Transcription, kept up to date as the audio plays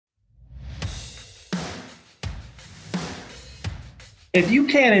if you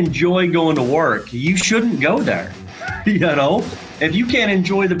can't enjoy going to work, you shouldn't go there. You know, if you can't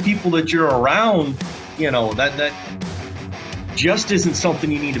enjoy the people that you're around, you know, that just isn't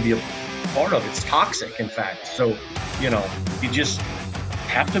something you need to be a part of. It's toxic, in fact. So, you know, you just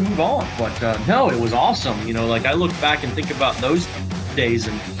have to move on. But no, it was awesome. You know, like I look back and think about those days,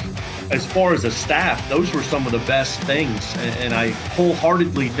 and as far as a staff, those were some of the best things. And I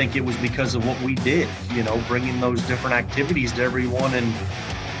wholeheartedly think it was because of what we did, you know, bringing those different activities to everyone. And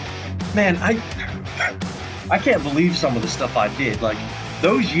man, I can't believe some of the stuff I did. Like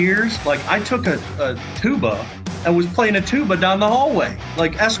those years, like I took a tuba and was playing a tuba down the hallway,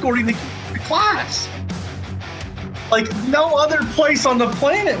 like escorting the class. Like no other place on the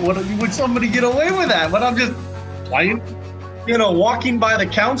planet would somebody get away with that. But I'm just playing, you know, walking by the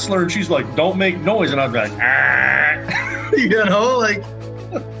counselor and she's like, "Don't make noise," and I'm like, "Ah," you know, like.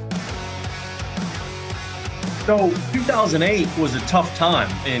 So 2008 was a tough time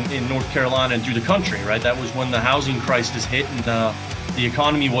in North Carolina and through the country, right? That was when the housing crisis hit and the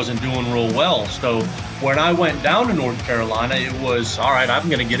economy wasn't doing real well. So when I went down to North Carolina, it was, all right, I'm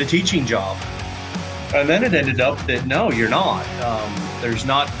going to get a teaching job. And then it ended up that, no, you're not. There's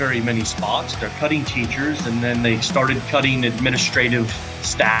not very many spots. They're cutting teachers, and then they started cutting administrative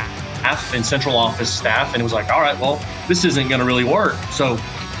staff and central office staff. And it was like, all right, well, this isn't going to really work. So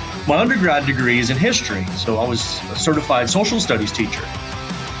my undergrad degree is in history, so I was a certified social studies teacher.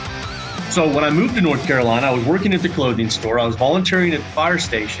 So when I moved to North Carolina, I was working at the clothing store, I was volunteering at the fire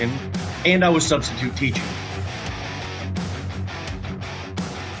station, and I was substitute teaching.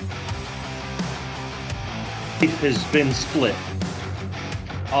 It has been split.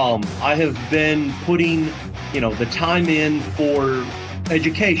 I have been putting, you know, the time in for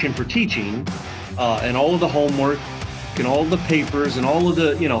education, for teaching, and all of the homework, and all the papers and all of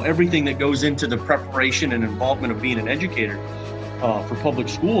the, you know, everything that goes into the preparation and involvement of being an educator for public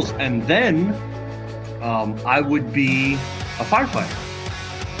schools. And then I would be a firefighter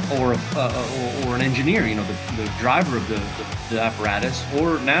or an engineer, you know, the driver of the apparatus,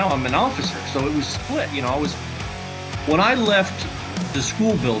 or now I'm an officer. So it was split. You know, when I left the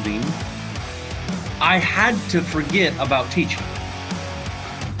school building, I had to forget about teaching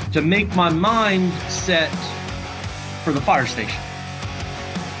to make my mind set for the fire station.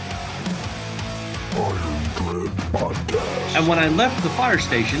 Iron Dread Podcast. And when I left the fire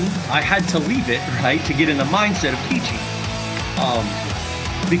station, I had to leave it, right, to get in the mindset of teaching.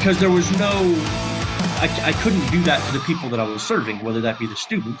 Because there was I couldn't do that to the people that I was serving, whether that be the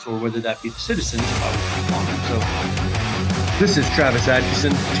students or whether that be the citizens if I was responding. So this is Travis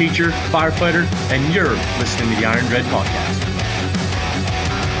Atkinson, teacher, firefighter, and you're listening to the Iron Dread Podcast.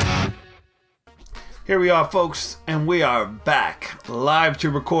 Here we are, folks, and we are back live to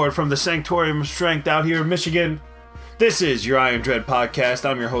record from the Sanctorium of Strength out here in Michigan. This is your Iron Dread Podcast.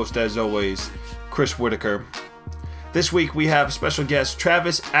 I'm your host, as always, Chris Whitaker. This week we have special guest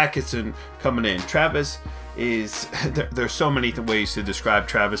Travis Atkinson coming in. Travis is, there's so many ways to describe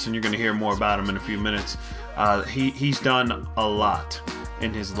Travis, and you're going to hear more about him in a few minutes. He's done a lot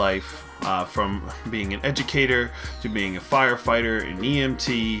in his life, from being an educator to being a firefighter, an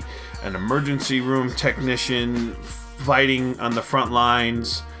EMT, an emergency room technician, fighting on the front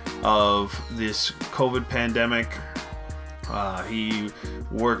lines of this COVID pandemic. He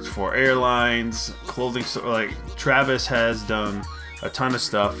worked for airlines, clothing store. Like, Travis has done a ton of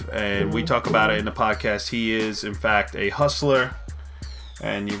stuff, and we talk about it in the podcast. He is, in fact, a hustler,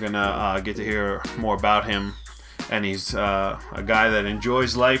 and you're gonna get to hear more about him. And he's a guy that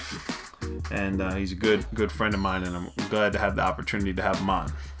enjoys life, and he's a good friend of mine, and I'm glad to have the opportunity to have him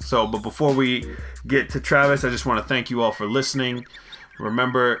on. So, but before we get to Travis, I just want to thank you all for listening.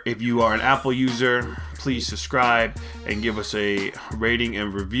 Remember, if you are an Apple user, please subscribe and give us a rating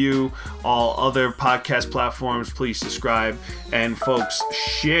and review. All other podcast platforms, please subscribe. And folks,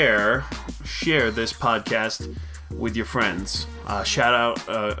 share this podcast with your friends. Shout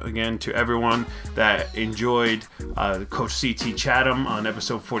out again to everyone that enjoyed Coach C.T. Chatham on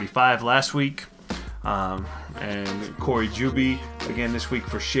episode 45 last week. And Corey Juby again this week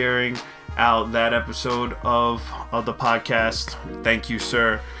for sharing out that episode of the podcast. Thank you,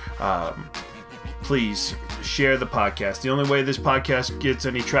 sir. Please share the podcast. The only way this podcast gets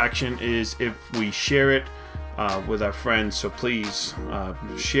any traction is if we share it with our friends. So please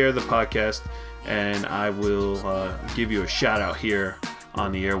share the podcast, and I will give you a shout out here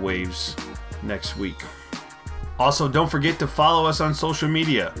on the airwaves next week. Also, don't forget to follow us on social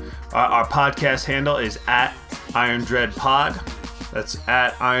media. Our podcast handle is at Iron Dread Pod. That's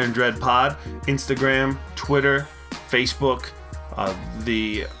at Iron Dread Pod. Instagram, Twitter, Facebook.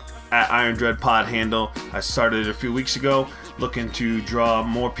 The at Iron Dread Pod handle I started a few weeks ago. looking to draw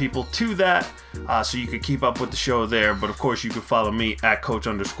more people to that, so you could keep up with the show there. But of course, you can follow me at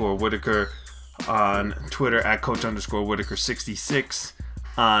Coach_Whitaker on Twitter, at Coach_Whitaker66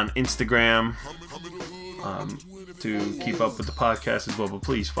 on Instagram, to keep up with the podcast as well. But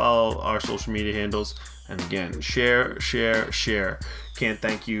please follow our social media handles. And again, share. Can't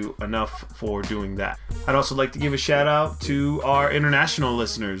thank you enough for doing that. I'd also like to give a shout out to our international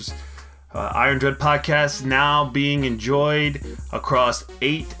listeners. Iron Dread Podcast now being enjoyed across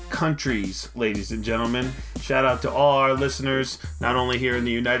 8 countries, ladies and gentlemen. Shout out to all our listeners, not only here in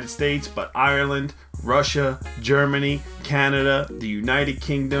the United States, but Ireland, Russia, Germany, Canada, the United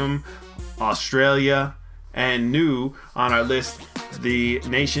Kingdom, Australia, and new on our list, the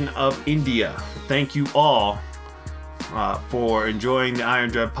nation of India. Thank you all for enjoying the Iron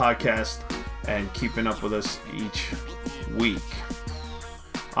Dread Podcast and keeping up with us each week.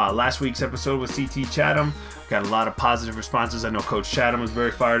 Last week's episode with CT Chatham got a lot of positive responses. I know Coach Chatham was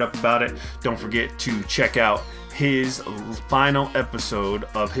very fired up about it. Don't forget to check out his final episode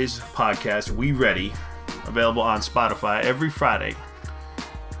of his podcast, We Ready, available on Spotify every Friday.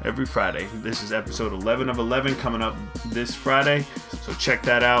 This is episode 11 of 11 coming up this Friday. So check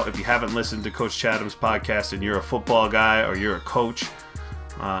that out. If you haven't listened to Coach Chatham's podcast and you're a football guy or you're a coach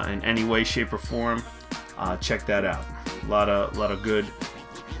in any way, shape, or form, check that out. A lot of good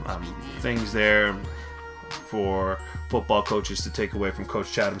things there for football coaches to take away from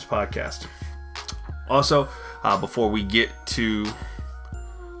Coach Chatham's podcast. Also, before we get to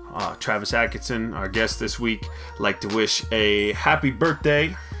Travis Atkinson, our guest this week, I'd like to wish a happy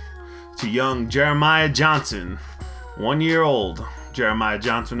birthday to young Jeremiah Johnson. 1 year old Jeremiah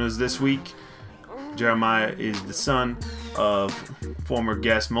Johnson is this week. Jeremiah is the son of former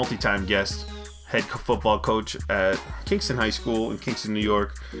guest, multi-time guest, head football coach at Kingston High School in Kingston, New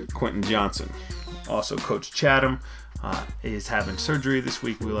York, Quentin Johnson. Also, Coach Chatham is having surgery this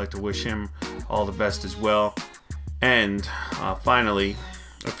week. We like to wish him all the best as well. And finally,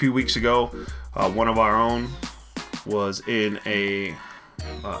 a few weeks ago, one of our own was in a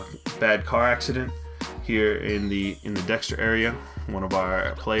bad car accident here in the Dexter area. One of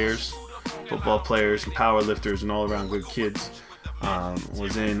our players, football players and power lifters and all around good kids,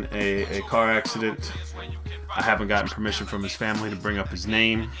 was in a car accident. I haven't gotten permission from his family to bring up his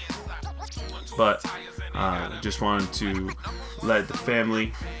name, but just wanted to let the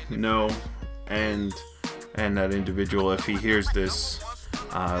family know and that individual, if he hears this,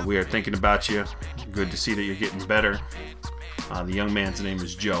 we are thinking about you. Good to see that you're getting better. The young man's name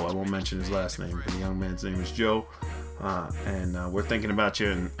is Joe. I won't mention his last name, but the young man's name is Joe. And we're thinking about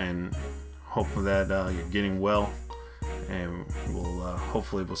you and hoping that you're getting well. And we'll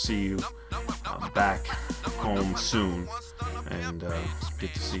hopefully we'll see you back home soon and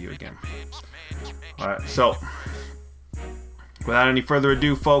get to see you again. All right, so without any further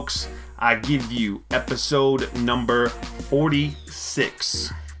ado, folks, I give you episode number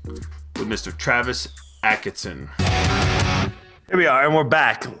 46 with Mr. Travis Atkinson. Here we are, and we're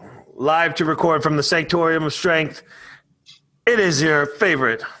back live to record from the Sanctorium of Strength. It is your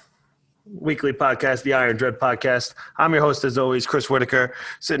favorite weekly podcast, the Iron Dread Podcast. I'm your host, as always, Chris Whitaker,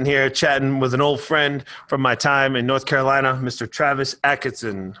 sitting here chatting with an old friend from my time in North Carolina, Mr. Travis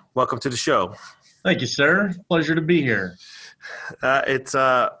Atkinson. Welcome to the show. Thank you, sir. Pleasure to be here.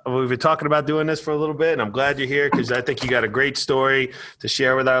 We've been talking about doing this for a little bit, and I'm glad you're here because I think you got a great story to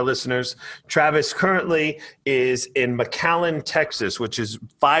share with our listeners. Travis currently is in McAllen, Texas, which is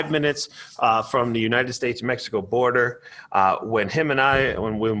 5 minutes from the United States-Mexico border. When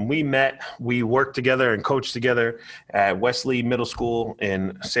we met, we worked together and coached together at Wesley Middle School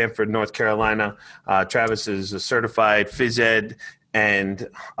in Sanford, North Carolina. Travis is a certified phys ed and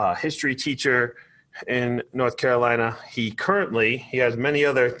history teacher in North Carolina. He has many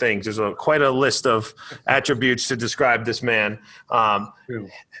other things. There's quite a list of attributes to describe this man.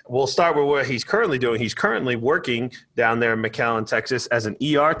 We'll start with what he's currently doing. He's currently working down there in McAllen, Texas as an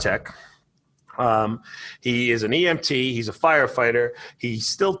ER tech. He is an EMT. He's a firefighter. He's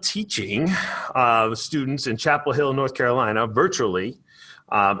still teaching students in Chapel Hill, North Carolina, virtually.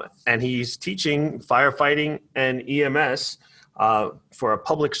 And he's teaching firefighting and EMS for a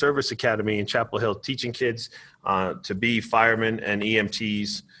public service academy in Chapel Hill, teaching kids to be firemen and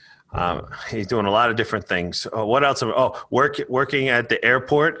EMTs. He's doing a lot of different things. What else? Working at the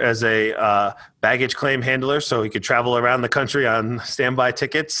airport as a baggage claim handler, so he could travel around the country on standby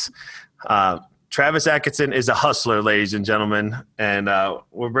tickets. Travis Atkinson is a hustler, ladies and gentlemen, and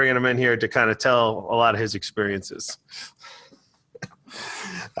we're bringing him in here to kind of tell a lot of his experiences.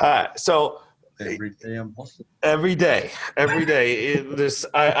 So Every day I'm hustling. Every day.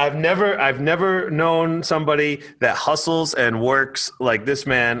 I've never known somebody that hustles and works like this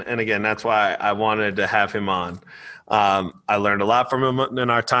man. And again, that's why I wanted to have him on. I learned a lot from him in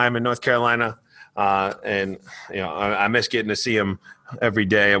our time in North Carolina. And I miss getting to see him every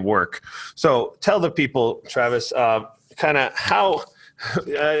day at work. So tell the people, Travis, kind of how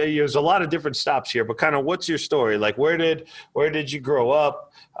there's a lot of different stops here, but kind of what's your story? Like, where did you grow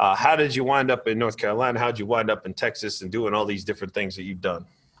up? How did you wind up in North Carolina? How did you wind up in Texas and doing all these different things that you've done?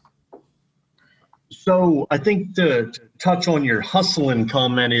 So I think to touch on your hustling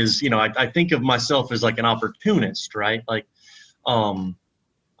comment is, I think of myself as like an opportunist, right? Like,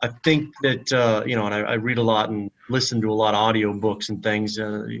 I think that, and I read a lot and listen to a lot of audio books and things,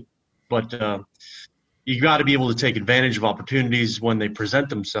 but you got to be able to take advantage of opportunities when they present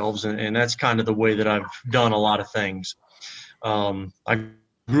themselves. And that's kind of the way that I've done a lot of things. I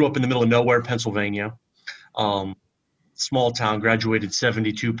grew up in the middle of nowhere, Pennsylvania, small town, graduated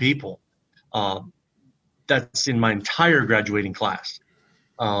 72 people. That's in my entire graduating class.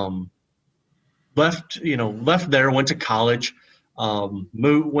 Left there, went to college,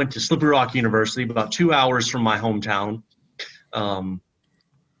 went to Slippery Rock University, about 2 hours from my hometown.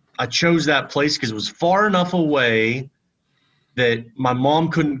 I chose that place because it was far enough away that my mom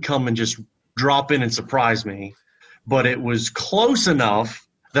couldn't come and just drop in and surprise me, but it was close enough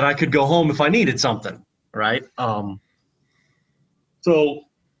that I could go home if I needed something, right? So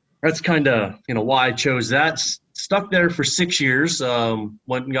that's kind of, why I chose that. Stuck there for 6 years,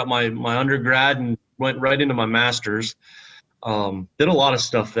 went and got my undergrad and went right into my master's. Did a lot of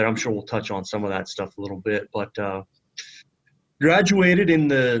stuff there. I'm sure we'll touch on some of that stuff a little bit, but graduated in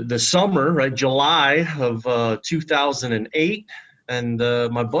the summer, right, July of 2008, and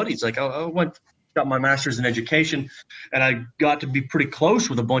my buddies, like I got my master's in education, and I got to be pretty close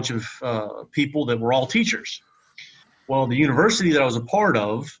with a bunch of people that were all teachers. Well, the university that I was a part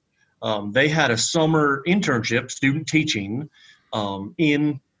of, they had a summer internship, student teaching,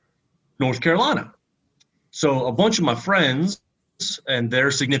 in North Carolina. So a bunch of my friends and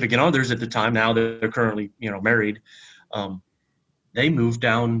their significant others at the time, now they're currently, married, they moved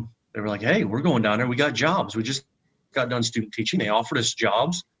down. They were like, hey, we're going down there. We got jobs. We just got done student teaching. They offered us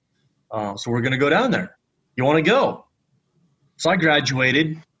jobs. So we're going to go down there. You want to go? So I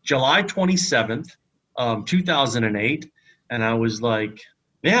graduated July 27th, 2008. And I was like,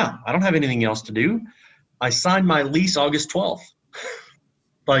 yeah, I don't have anything else to do. I signed my lease August 12th.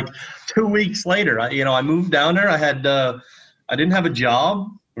 Like 2 weeks later, I moved down there. I didn't have a job,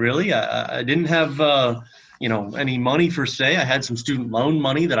 really. I didn't have, any money per se. I had some student loan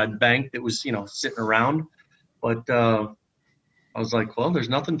money that I'd banked that was, sitting around. But I was like, well, there's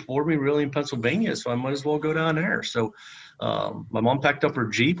nothing for me really in Pennsylvania, so I might as well go down there. So my mom packed up her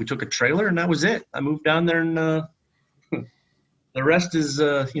Jeep. We took a trailer, and that was it. I moved down there, and the rest is,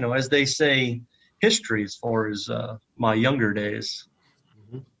 as they say, history as far as my younger days.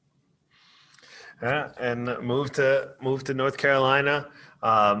 Yeah, and moved to North Carolina.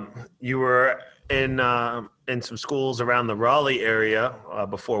 You were in some schools around the Raleigh area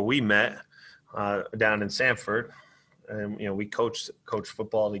before we met, down in Sanford, and we coached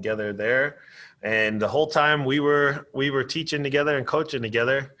football together there. And the whole time we were teaching together and coaching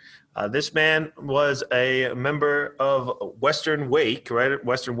together. This man was a member of Western Wake, right?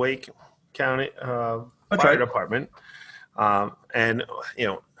 Western Wake County Fire Department, and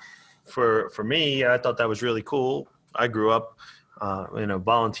For me, I thought that was really cool. I grew up in a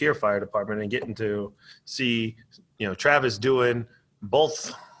volunteer fire department, and getting to see, Travis doing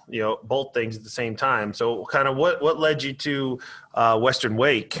both things at the same time. So kind of what led you to Western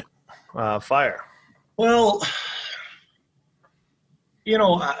Wake Fire? Well,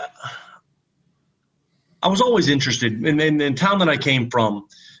 I was always interested in the town that I came from.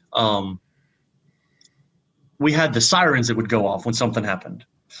 We had the sirens that would go off when something happened.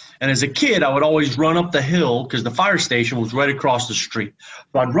 And as a kid, I would always run up the hill because the fire station was right across the street.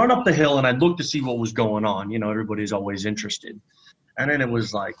 So I'd run up the hill and I'd look to see what was going on. Everybody's always interested. And then it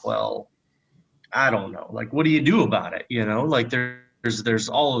was like, well, I don't know. Like, what do you do about it? Like it's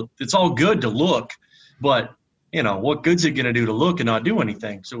all good to look, but what good's it going to do to look and not do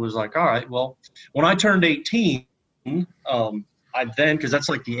anything? So it was like, all right, well, when I turned 18, because that's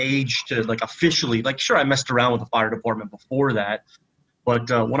like the age to like officially, like, sure, I messed around with the fire department before that.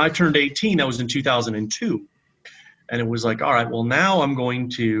 But when I turned 18, that was in 2002. And it was like, all right, well, now I'm going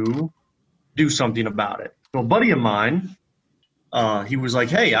to do something about it. So a buddy of mine, he was like,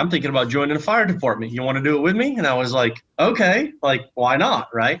 hey, I'm thinking about joining the fire department. You want to do it with me? And I was like, okay, like, why not,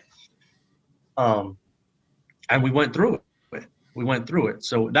 right? And we went through it. we went through it.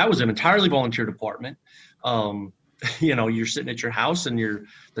 So that was an entirely volunteer department. You're sitting at your house and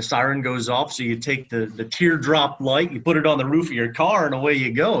the siren goes off. So you take the teardrop light, you put it on the roof of your car, and away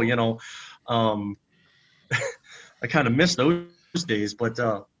you go. I kind of miss those days, but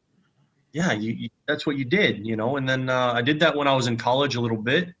that's what you did, And then I did that when I was in college a little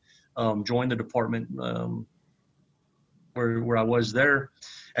bit. Joined the department where I was there,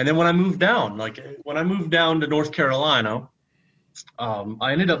 and then when I moved down to North Carolina,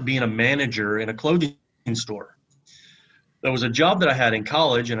 I ended up being a manager in a clothing store. There was a job that I had in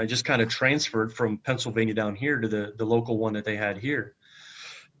college, and I just kind of transferred from Pennsylvania down here to the local one that they had here.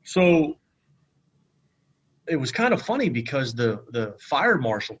 So it was kind of funny because the fire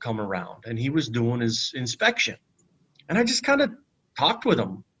marshal come around and he was doing his inspection, and I just kind of talked with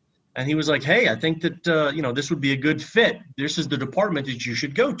him, and he was like, "Hey, I think that this would be a good fit. This is the department that you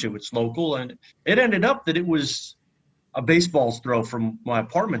should go to. It's local." And it ended up that it was a baseball's throw from my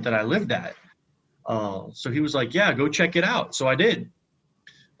apartment that I lived at. So he was like, "Yeah, go check it out." So I did.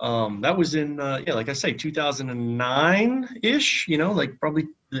 That was in like I say, 2009-ish. Like probably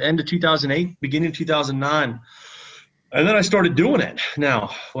the end of 2008, beginning of 2009. And then I started doing it.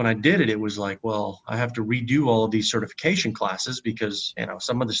 Now, when I did it, it was like, well, I have to redo all of these certification classes because,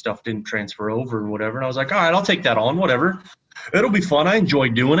 some of the stuff didn't transfer over and whatever. And I was like, all right, I'll take that on, whatever. It'll be fun. I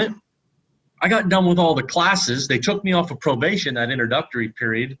enjoyed doing it. I got done with all the classes. They took me off of probation, that introductory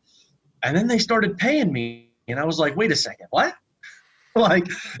period. And then they started paying me. And I was like, wait a second, what? Like,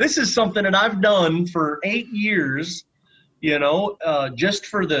 this is something that I've done for 8 years, just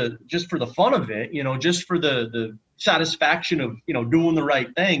for the fun of it, just for the satisfaction of, doing the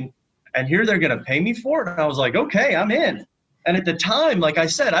right thing. And here they're going to pay me for it. And I was like, okay, I'm in. And at the time, like I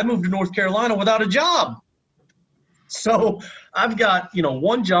said, I moved to North Carolina without a job. So I've got,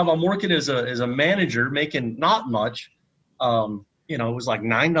 one job. I'm working as a manager, making not much. It was like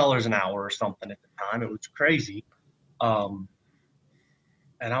 $9 an hour or something at the time. It was crazy. And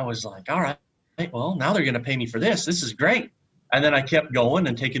I was like, all right, well, now they're going to pay me for this. This is great. And then I kept going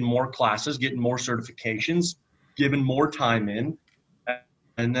and taking more classes, getting more certifications, giving more time in.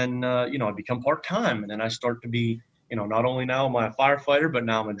 And then, I become part-time. And then I start to be, not only now am I a firefighter, but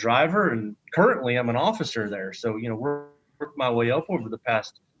now I'm a driver. And currently I'm an officer there. So, worked my way up over the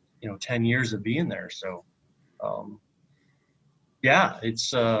past, 10 years of being there. So,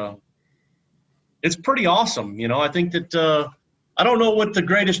 it's pretty awesome. I think that I don't know what the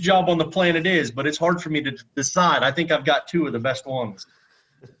greatest job on the planet is, but it's hard for me to decide. I think I've got two of the best ones.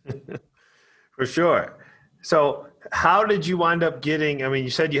 For sure. So how did you wind up getting, you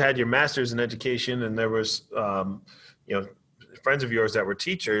said you had your master's in education and there was, friends of yours that were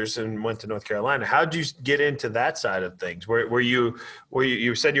teachers and went to North Carolina. How did you get into that side of things? You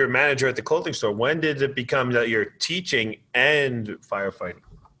said you were a manager at the clothing store. When did it become that you're teaching and firefighting?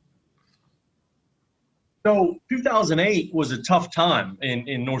 So 2008 was a tough time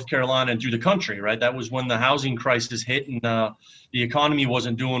in North Carolina and through the country, right? That was when the housing crisis hit and the economy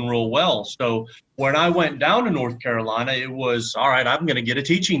wasn't doing real well. So when I went down to North Carolina, it was, all right, I'm going to get a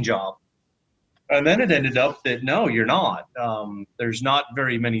teaching job. And then it ended up that, no, you're not. There's not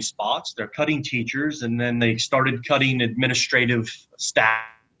very many spots. They're cutting teachers, and then they started cutting administrative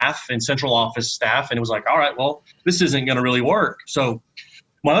staff and central office staff. And it was like, all right, well, this isn't going to really work. So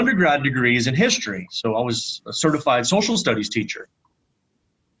my undergrad degree is in history. So I was a certified social studies teacher.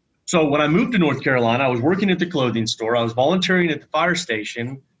 So when I moved to North Carolina, I was working at the clothing store. I was volunteering at the fire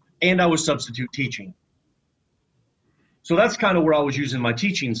station, and I was substitute teaching. So that's kind of where I was using my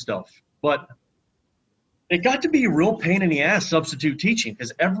teaching stuff. But it got to be a real pain in the ass substitute teaching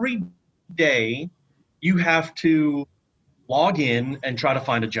because every day you have to log in and try to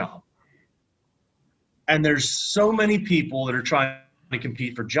find a job. And there's so many people that are trying to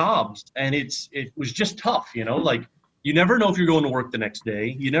compete for jobs, and it was just tough, like you never know if you're going to work the next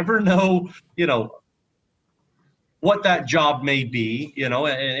day. You never know, what that job may be,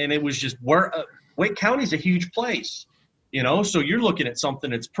 and it was just Wake County's a huge place. So you're looking at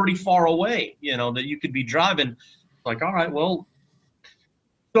something that's pretty far away, that you could be driving. Like, all right, well,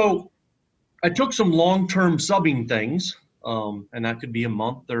 so I took some long-term subbing things, and that could be a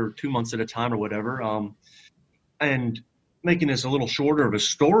month or 2 months at a time or whatever. And making this a little shorter of a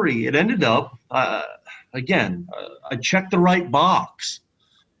story, it ended up, I checked the right box.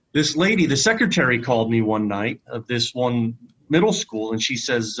 This lady, the secretary, called me one night of this one middle school, and she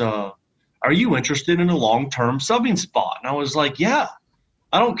says, are you interested in a long-term subbing spot? And I was like, yeah,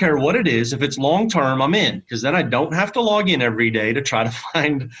 I don't care what it is. If it's long-term, I'm in, because then I don't have to log in every day to try to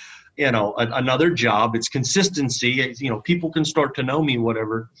find, another job. It's consistency. People can start to know me,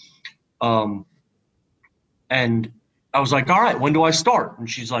 whatever. And I was like, all right, when do I start? And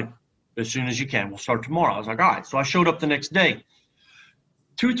she's like, as soon as you can. We'll start tomorrow. I was like, all right. So I showed up the next day.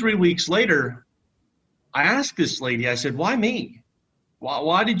 2-3 weeks later, I asked this lady, I said, why me?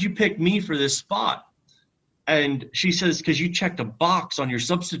 Why did you pick me for this spot? And she says, because you checked a box on your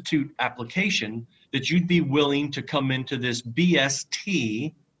substitute application that you'd be willing to come into this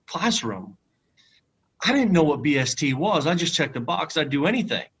BST classroom. I didn't know what BST was. I just checked the box. I'd do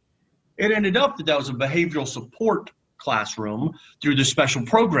anything. It ended up that was a behavioral support classroom through the special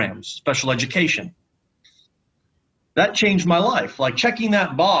programs, special education. That changed my life. Like checking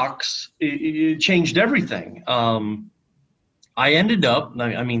that box, it changed everything. I ended up,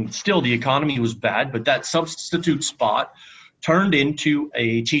 I mean, still the economy was bad, but that substitute spot turned into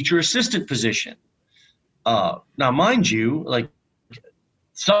a teacher assistant position. Now, mind you, like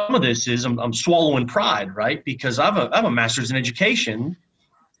some of this is I'm swallowing pride, right? Because I have a master's in education,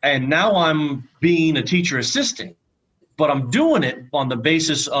 and now I'm being a teacher assistant, but I'm doing it on the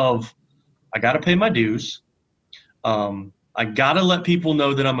basis of I got to pay my dues. I got to let people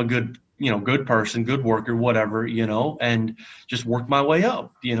know that I'm a good person, good worker, whatever, and just work my way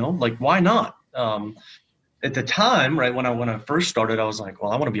up, like why not? At the time, right, when I first started, I was like,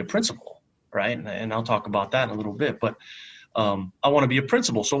 well, I want to be a principal, right? And I'll talk about that in a little bit, but I want to be a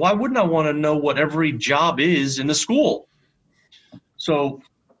principal. So why wouldn't I want to know what every job is in the school? So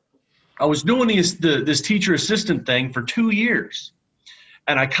I was doing this teacher assistant thing for 2 years,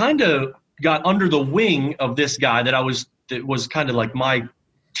 and I kind of got under the wing of this guy that was kind of like my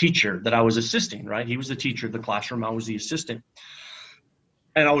teacher that I was assisting, right? He was the teacher of the classroom. I was the assistant.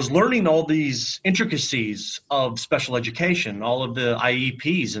 And I was learning all these intricacies of special education, all of the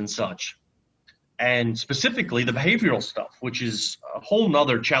IEPs and such, and specifically the behavioral stuff, which is a whole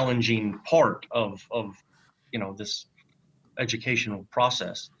nother challenging part of this educational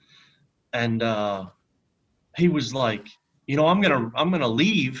process. And he was like, I'm gonna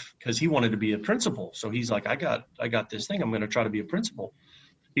leave, because he wanted to be a principal. So he's like, I got this thing. I'm gonna try to be a principal.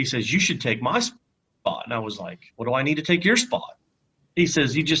 He says, you should take my spot. And I was like, what do I need to take your spot? He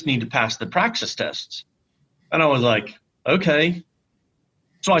says, you just need to pass the praxis tests. And I was like, okay.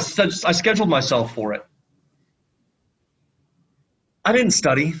 So I scheduled myself for it. I didn't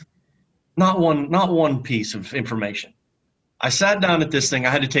study, not one piece of information. I sat down at this thing.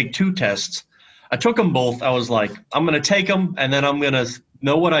 I had to take 2 tests. I took them both. I was like, I'm going to take them, and then I'm going to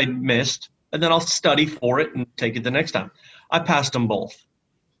know what I missed, and then I'll study for it and take it the next time. I passed them both.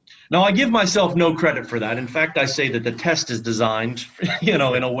 Now, I give myself no credit for that. In fact, I say that the test is designed, in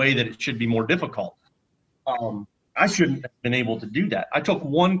a way that it should be more difficult. I shouldn't have been able to do that. I took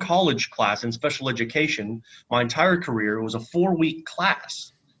 1 college class in special education my entire career. It was a 4-week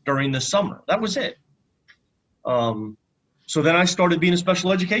class during the summer. That was it. So then I started being a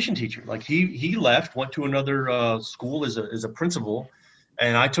special education teacher. Like he left, went to another school as a principal,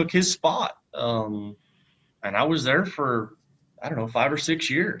 and I took his spot. And I was there for, 5 or 6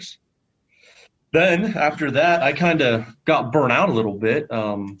 years. Then after that, I kind of got burnt out a little bit.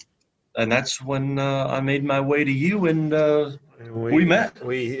 And that's when I made my way to you, and we met.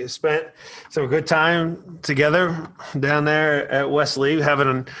 We spent some good time together down there at Wesley,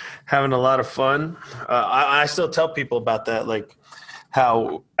 having a lot of fun. I still tell people about that, like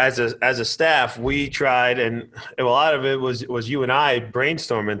how as a staff we tried, and a lot of it was you and I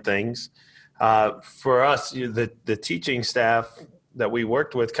brainstorming things. For us, the teaching staff that we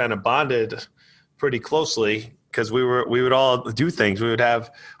worked with kind of bonded pretty closely, because we would all do things. We'd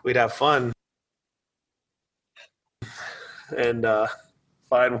have fun and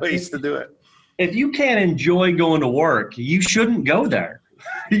find ways to do it. If you can't enjoy going to work, you shouldn't go there.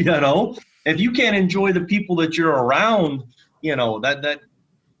 If you can't enjoy the people that you're around, that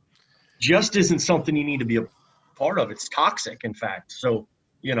just isn't something you need to be a part of. It's toxic, in fact. So,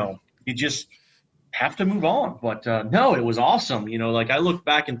 you just have to move on. But no, it was awesome. Like I look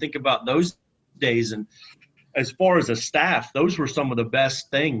back and think about those days, and as far as a staff, those were some of the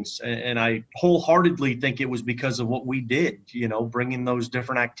best things. And I wholeheartedly think it was because of what we did, bringing those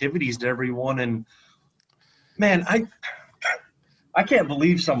different activities to everyone. And man, I can't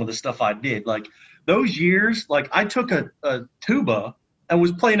believe some of the stuff I did. Like those years, like I took a tuba and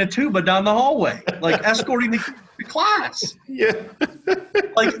was playing a tuba down the hallway, like escorting the class. Yeah.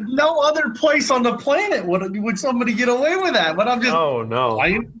 Like no other place on the planet would somebody get away with that. But I'm just, oh no.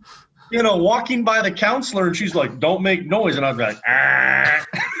 Walking by the counselor, and she's like, don't make noise. And I'm like,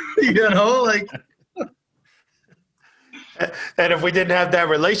 like. And if we didn't have that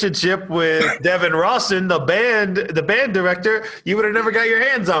relationship with Devin Rawson, the band director, you would have never got your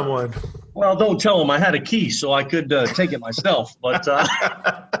hands on one. Well, don't tell him I had a key so I could take it myself. But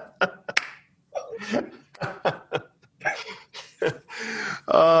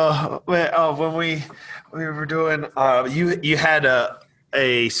Man, when we were doing, you had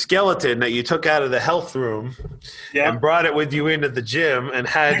a skeleton that you took out of the health room and brought it with you into the gym and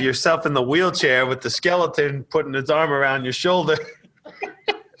had yourself in the wheelchair with the skeleton putting its arm around your shoulder.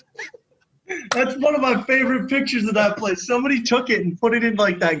 That's one of my favorite pictures of that place. Somebody took it and put it in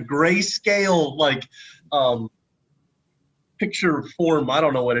like that grayscale, like picture form. I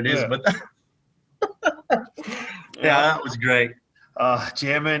don't know what it is, but yeah, that was great.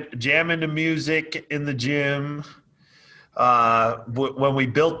 Jamming to music in the gym. When we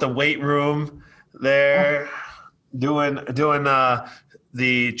built the weight room there, doing the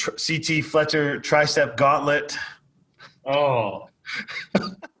CT Fletcher tricep gauntlet. Oh.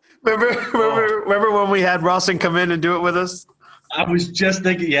 Remember when we had Rawson come in and do it with us? I was just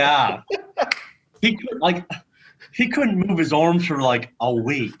thinking, yeah. He couldn't move his arms for like a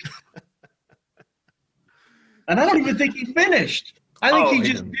week. And I don't even think he finished. I think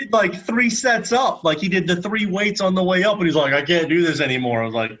he just did like 3 sets up. Like he did the 3 weights on the way up and he's like, I can't do this anymore. I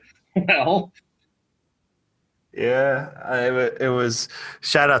was like, well. Yeah, it was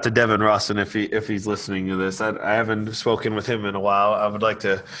shout out to Devin Rawson if he's listening to this. I haven't spoken with him in a while. I would like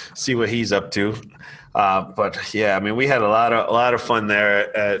to see what he's up to. But yeah, I mean, we had a lot of fun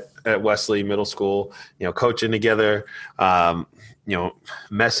there at Wesley Middle School. You know, coaching together. You know,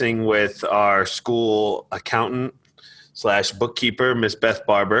 messing with our school accountant / bookkeeper, Miss Beth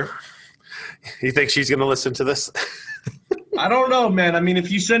Barber. You think she's going to listen to this? I don't know, man. I mean,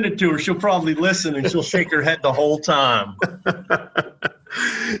 if you send it to her, she'll probably listen and she'll shake her head the whole time.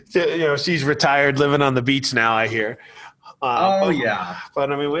 You know, she's retired, living on the beach now, I hear. Yeah.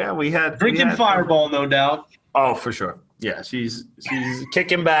 But I mean, we had drinking Fireball, no doubt. Oh, for sure. Yeah, she's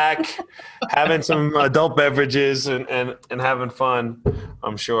kicking back, having some adult beverages and having fun,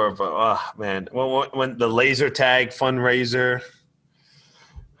 I'm sure. But oh man, when the laser tag fundraiser.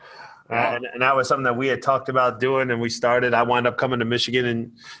 And that was something that we had talked about doing, and we started. I wound up coming to Michigan,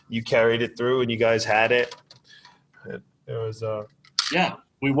 and you carried it through, and you guys had it. It was yeah.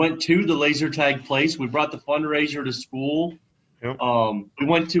 We went to the laser tag place. We brought the fundraiser to school. Yep. We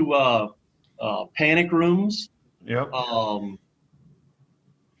went to panic rooms. Yep. I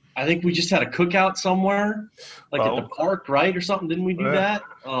think we just had a cookout somewhere, like at the park, right, or something. Didn't we do that?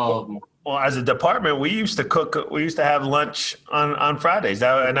 Well, as a department, we used to cook. We used to have lunch on Fridays.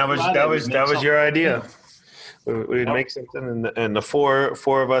 That was your idea. We would make something, and the four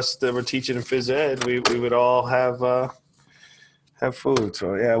of us that were teaching in phys ed, we would all have food.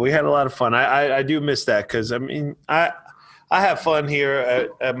 So yeah, we had a lot of fun. I do miss that because I mean I have fun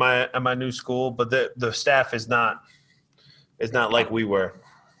here at my new school, but the staff is not like we were.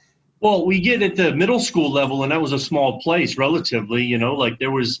 Well, we get at the middle school level, and that was a small place relatively. You know, like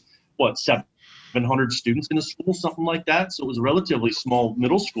there was 700 students in the school, something like that. So it was a relatively small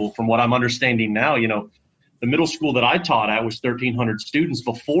middle school from what I'm understanding now. You know, the middle school that I taught at was 1,300 students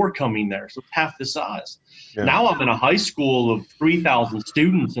before coming there, so half the size. Yeah. Now I'm in a high school of 3,000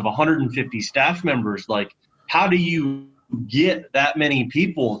 students, of 150 staff members. Like, how do you get that many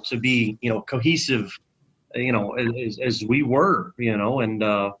people to be, you know, cohesive, you know, as we were, you know, and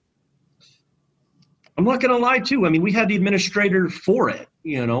I'm not going to lie too. I mean, we had the administrator for it,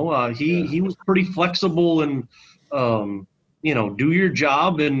 you know, he was pretty flexible and, you know, do your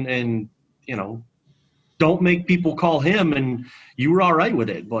job and, you know, don't make people call him, and you were all right with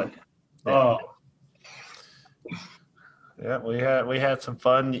it. But, yeah, we had some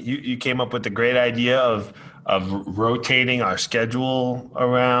fun. You came up with the great idea of rotating our schedule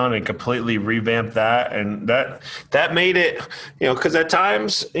around and completely revamp that, and that made it, you know, because at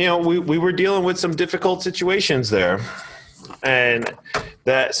times, you know, we were dealing with some difficult situations there, and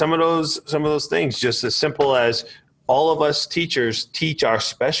that some of those things, just as simple as all of us teachers teach our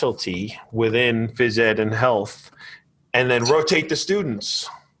specialty within phys ed and health, and then rotate the students.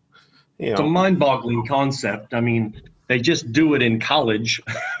 You know, it's a mind-boggling concept. I mean, they just do it in college,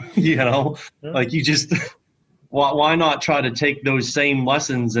 you know, like you just, why not try to take those same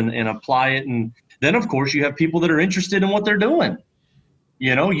lessons and apply it? And then, of course, you have people that are interested in what they're doing.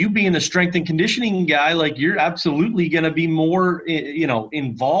 You know, you being the strength and conditioning guy, like you're absolutely going to be more, you know,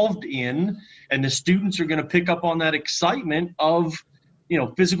 involved in, and the students are going to pick up on that excitement of, you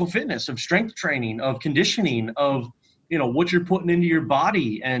know, physical fitness, of strength training, of conditioning, of, you know, what you're putting into your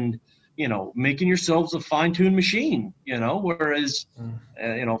body and, you know, making yourselves a fine-tuned machine, you know, whereas,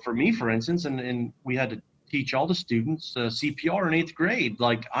 you know, for me, for instance, and we had to teach all the students CPR in 8th grade.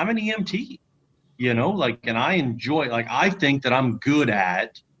 Like, I'm an EMT, you know, like, and I enjoy, like, I think that I'm good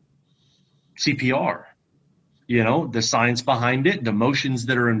at CPR, the science behind it, the emotions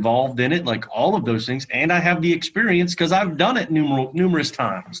that are involved in it, like all of those things. And I have the experience because I've done it numerous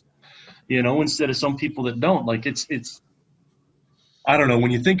times, instead of some people that don't. Like it's, I don't know,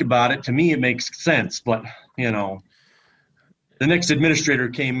 when you think about it, to me, it makes sense. But, the next administrator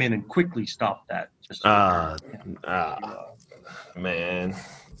came in and quickly stopped that. Man.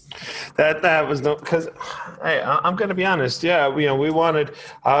 That was no, because hey, I'm going to be honest. Yeah, we wanted,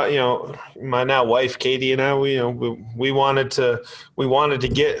 my now wife Katie and I, we wanted to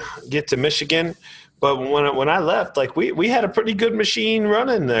get to Michigan, but when I left, like we had a pretty good machine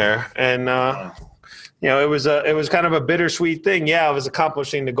running there, and it was kind of a bittersweet thing. Yeah, I was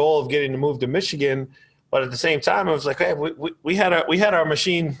accomplishing the goal of getting to move to Michigan, but at the same time, I was like, hey, we had our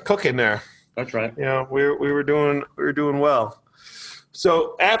machine cooking there. That's right. We were doing well.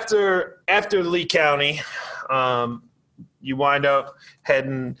 So after Lee County, you wind up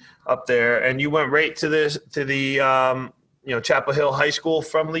heading up there, and you went right to the Chapel Hill High School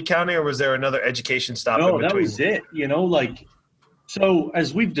from Lee County, or was there another education stop? No, that was it. So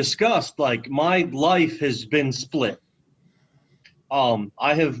as we've discussed, like my life has been split.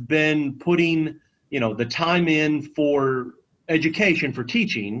 I have been putting the time in for education, for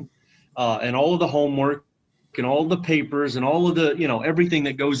teaching, and all of the homework and all the papers and all of the, everything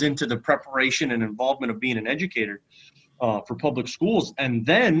that goes into the preparation and involvement of being an educator for public schools. And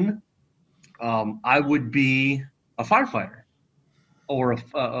then I would be a firefighter or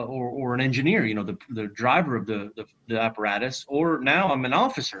an engineer, the driver of the apparatus, or now I'm an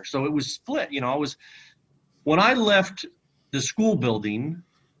officer. So it was split. When I left the school building,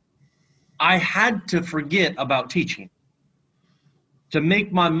 I had to forget about teaching to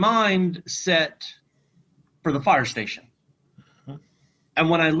make my mind set for the fire station. And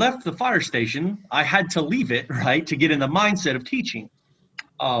when I left the fire station, I had to leave it, right, to get in the mindset of teaching.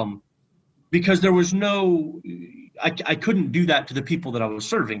 Because there was I couldn't do that to the people that I was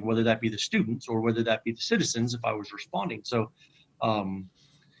serving, whether that be the students or whether that be the citizens, if I was responding. So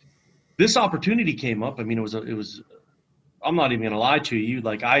this opportunity came up. I mean, it was, I'm not even going to lie to you.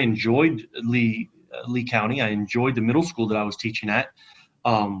 Like, I enjoyed Lee County. I enjoyed the middle school that I was teaching at.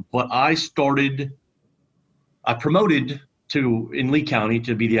 But I promoted in Lee County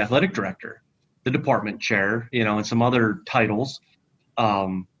to be the athletic director, the department chair, and some other titles.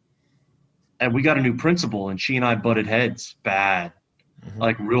 And we got a new principal, and she and I butted heads bad,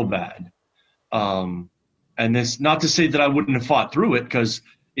 like real bad. And this, not to say that I wouldn't have fought through it, because,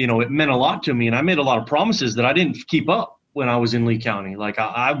 it meant a lot to me. And I made a lot of promises that I didn't keep up when I was in Lee County. Like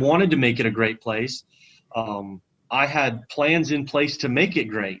I wanted to make it a great place. I had plans in place to make it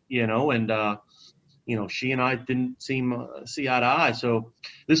great, and, she and I didn't see eye to eye. So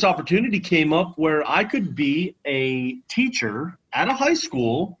this opportunity came up where I could be a teacher at a high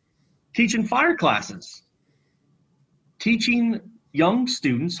school teaching fire classes, teaching young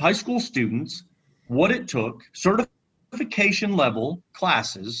students, high school students, what it took, certification level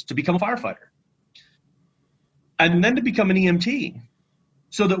classes to become a firefighter, and then to become an EMT.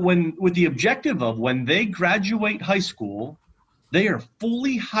 So that with the objective of when they graduate high school, they are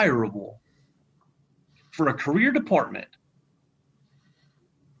fully hireable for a career department.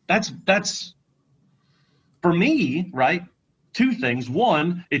 That's for me, right? Two things.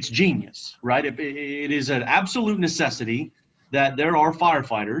 One, it's genius, right? It is an absolute necessity that there are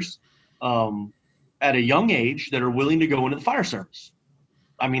firefighters at a young age that are willing to go into the fire service.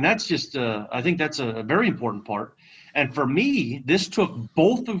 I mean, that's just, I think that's a very important part. And for me, this took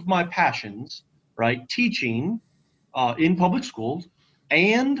both of my passions, right? Teaching in public schools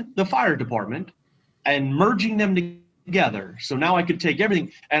and the fire department, and merging them together. So now I could take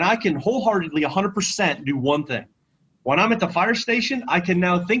everything, and I can wholeheartedly 100% do one thing. When I'm at the fire station, I can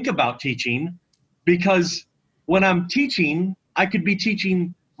now think about teaching, because when I'm teaching, I could be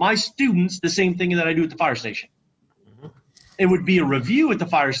teaching my students the same thing that I do at the fire station. It would be a review at the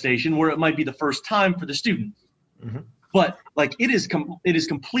fire station where it might be the first time for the students. But like it is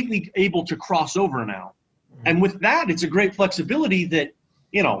completely able to cross over now. And with that, it's a great flexibility that,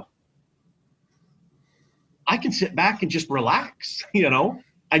 I can sit back and just relax,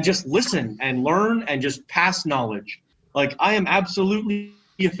 and just listen and learn and just pass knowledge. Like I am absolutely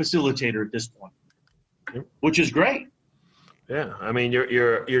a facilitator at this point, which is great. Yeah, I mean,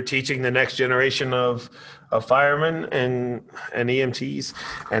 you're teaching the next generation of firemen and EMTs,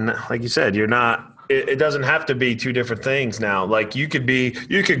 and like you said, you're not. It doesn't have to be two different things now. Like you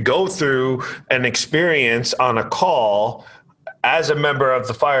could go through an experience on a call as a member of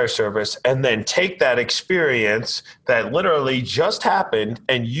the fire service, and then take that experience that literally just happened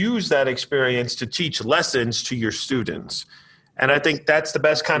and use that experience to teach lessons to your students. And I think that's the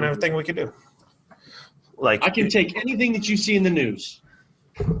best kind of thing we could do. Like I can take anything that you see in the news,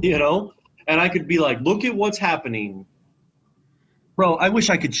 and I could be like, look at what's happening. Bro, I wish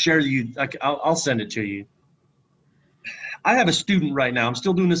I could share you. I'll send it to you. I have a student right now. I'm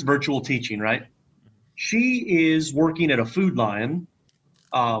still doing this virtual teaching, right? She is working at a Food Lion,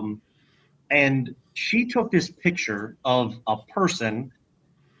 and she took this picture of a person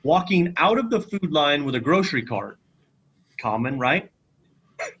walking out of the Food Lion with a grocery cart. Common, right?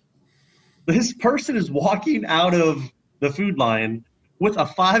 This person is walking out of the Food Lion with a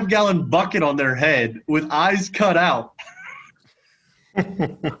 5-gallon bucket on their head with eyes cut out.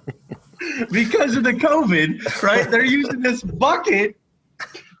 Because of the COVID, right? They're using this bucket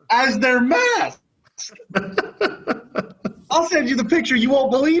as their mask. I'll send you the picture. You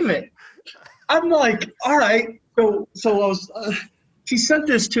won't believe it. I'm like, all right. So I was. She sent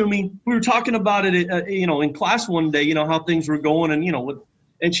this to me. We were talking about it, in class one day. How things were going,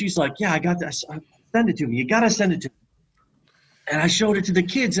 and she's like, yeah, I got this. Send it to me. You gotta send it to me. And I showed it to the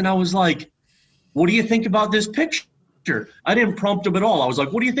kids, and I was like, what do you think about this picture? I didn't prompt them at all. I was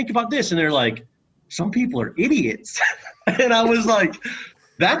like, what do you think about this? And they're like, some people are idiots. And I was like,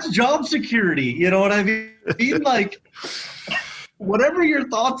 that's job security. You know what I mean? Like, whatever your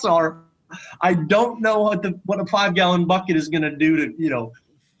thoughts are, I don't know what a 5-gallon bucket is going to do to,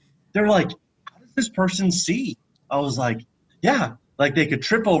 they're like, how does this person see? I was like, yeah, like they could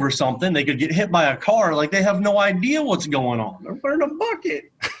trip over something. They could get hit by a car. Like they have no idea what's going on. They're wearing a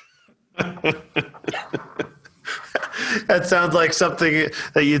bucket. That sounds like something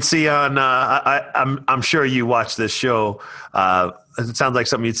that you'd see on. I'm sure you watch this show. It sounds like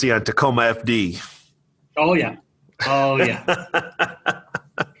something you'd see on Tacoma FD. Oh yeah.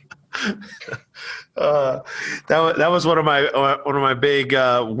 That was one of my big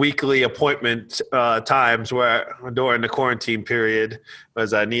weekly appointment times where during the quarantine period,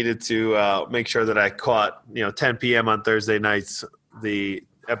 was I needed to make sure that I caught 10 p.m. on Thursday nights the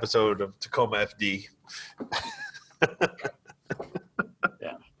episode of Tacoma FD.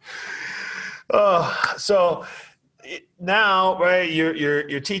 Yeah. So now, right?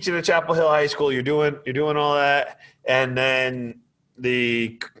 You're teaching at Chapel Hill High School. You're doing all that, and then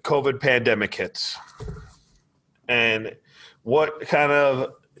the COVID pandemic hits. And what kind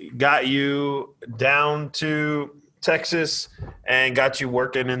of got you down to Texas and got you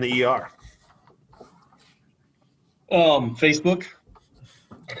working in the ER? Facebook.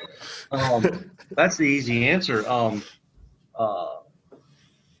 That's the easy answer.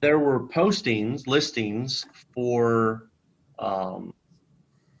 There were listings for,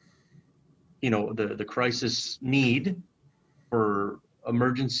 the crisis need for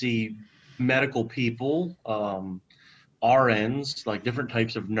emergency medical people, RNs, like different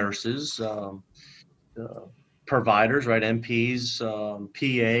types of nurses, providers, right? MPs,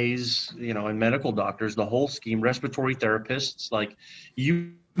 PAs, and medical doctors, the whole scheme, respiratory therapists, like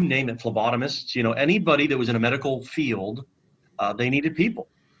you name it, phlebotomists, anybody that was in a medical field, they needed people.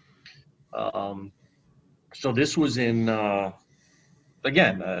 So this was in,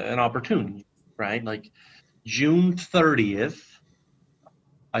 again, an opportunity, right? Like June 30th,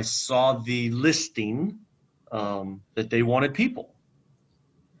 I saw the listing that they wanted people.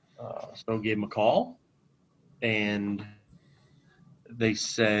 So I gave them a call, and they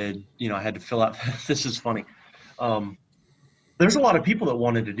said, I had to fill out, this is funny. There's a lot of people that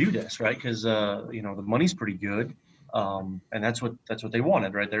wanted to do this, right? Because, the money's pretty good. And that's what they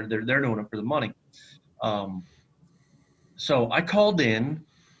wanted, right? They're doing it for the money. So I called in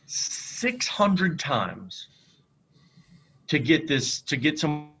 600 times to get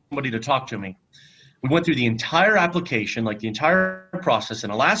somebody to talk to me. We went through the entire application, like the entire process.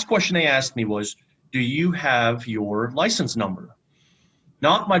 And the last question they asked me was, do you have your license number?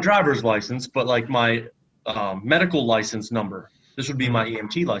 Not my driver's license, but like my medical license number. This would be my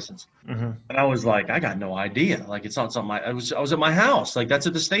EMT license. Mm-hmm. And I was like, I got no idea. Like, it's not something I was at my house. Like, that's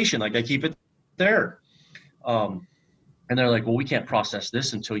at the station. Like, I keep it there. And they're like, well, we can't process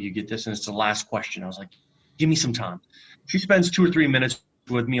this until you get this. And it's the last question. I was like, give me some time. She spends 2 or 3 minutes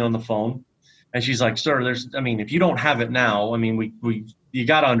with me on the phone. And she's like, sir, if you don't have it now, you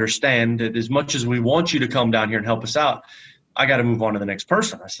got to understand that as much as we want you to come down here and help us out, I got to move on to the next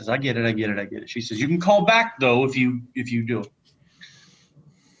person. I says, I get it. She says, you can call back though, if you do it.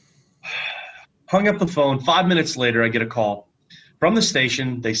 Hung up the phone. 5 minutes later, I get a call from the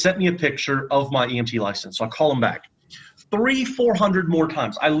station. They sent me a picture of my EMT license. So I call them back 300-400 more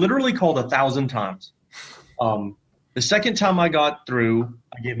times. I literally called 1,000 times. The second time I got through,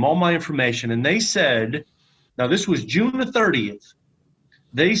 I gave them all my information, and they said, now this was June the 30th.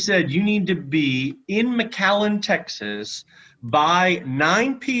 They said you need to be in McAllen, Texas by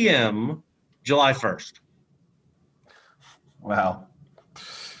 9 p.m. July 1st. Wow.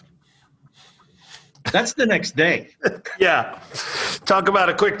 That's the next day. Yeah. Talk about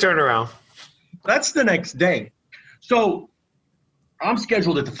a quick turnaround. That's the next day. So I'm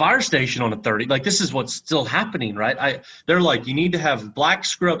scheduled at the fire station on the 30th. Like, this is what's still happening, right? They're like, you need to have black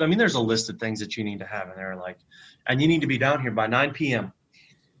scrub. I mean, there's a list of things that you need to have, and they're like, and you need to be down here by 9 p.m.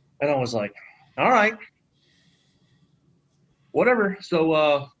 And I was like, all right, whatever.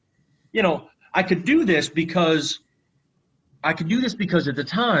 So, I could do this because at the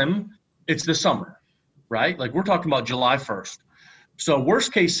time it's the summer, right? Like, we're talking about July 1st. So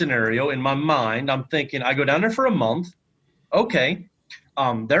worst case scenario in my mind, I'm thinking I go down there for a month. Okay.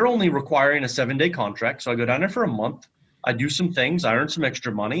 They're only requiring a 7-day contract. So I go down there for a month. I do some things. I earn some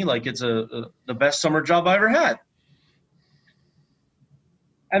extra money. Like, it's the best summer job I ever had.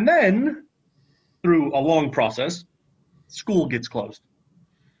 And then through a long process, school gets closed.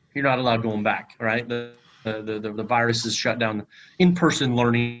 You're not allowed going back, right? The virus is shut down. In-person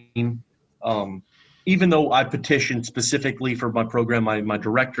learning, even though I petitioned specifically for my program, my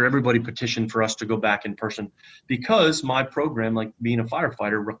director, everybody petitioned for us to go back in person because my program, like being a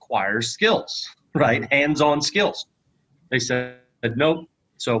firefighter, requires skills, right? Hands-on skills. They said nope.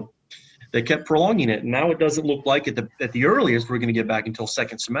 So they kept prolonging it. And now it doesn't look like at the earliest we're going to get back until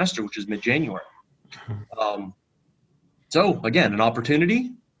second semester, which is mid-January. So again, an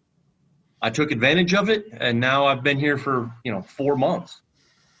opportunity. I took advantage of it, and now I've been here for 4 months.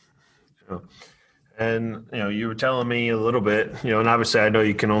 And you were telling me a little bit, and obviously I know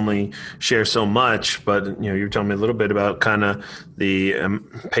you can only share so much, but you were telling me a little bit about kind of the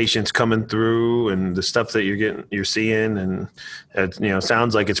patients coming through and the stuff that you're seeing, and it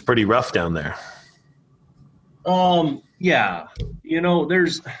sounds like it's pretty rough down there. Yeah,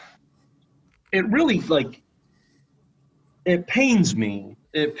 it really, like, it pains me.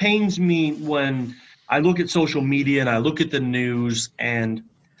 It pains me when I look at social media and I look at the news, and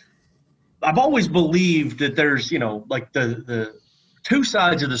I've always believed that there's, like the two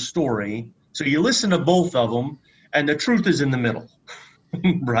sides of the story. So you listen to both of them, and the truth is in the middle,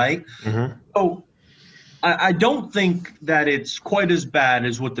 right? Mm-hmm. So I don't think that it's quite as bad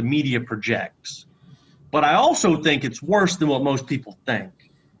as what the media projects, but I also think it's worse than what most people think.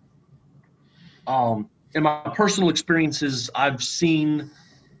 In my personal experiences, I've seen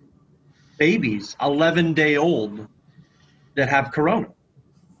babies 11-day-old that have corona.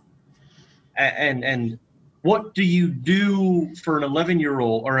 And what do you do for an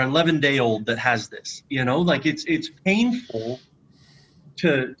 11-year-old or 11-day-old that has this? Like, it's painful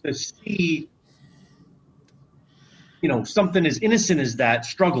to see, something as innocent as that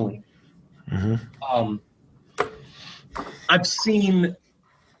struggling. Mm-hmm. I've seen,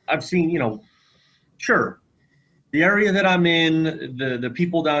 sure, the area that I'm in, the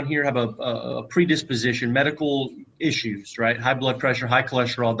people down here have a predisposition, medical issues, right? High blood pressure, high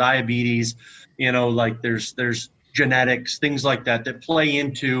cholesterol, diabetes, like there's genetics, things like that play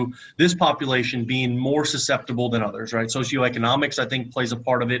into this population being more susceptible than others, right? Socioeconomics, I think, plays a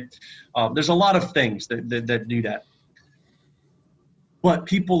part of it. There's a lot of things that do that. But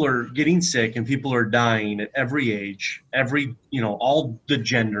people are getting sick and people are dying at every age, all the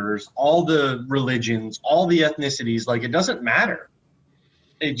genders, all the religions, all the ethnicities. Like, it doesn't matter.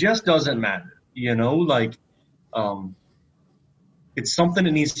 It just doesn't matter. It's something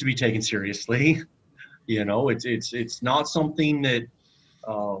that needs to be taken seriously. It's not something that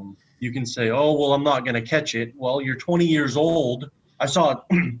you can say, oh, well, I'm not going to catch it. Well, you're 20 years old. I saw it.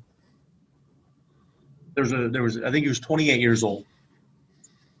 I think he was 28 years old.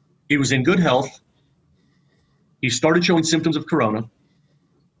 He was in good health. He started showing symptoms of corona.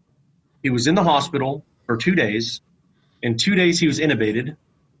 He was in the hospital for 2 days. In 2 days, he was intubated,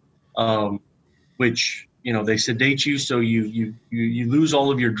 which, they sedate you so you lose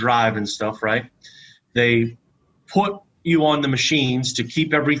all of your drive and stuff, right? They put you on the machines to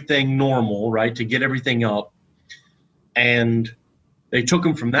keep everything normal, right, to get everything up. And they took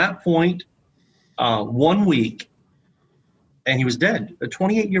him from that point 1 week, and he was dead, a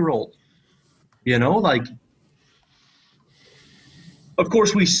 28-year-old. Like, of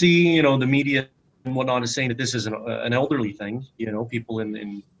course we see, the media and whatnot is saying that this is an elderly thing, people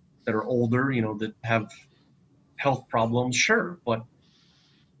in that are older, that have health problems, sure, but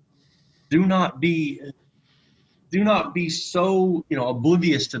do not be so,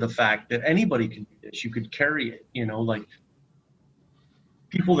 oblivious to the fact that anybody can do this. You could carry it, like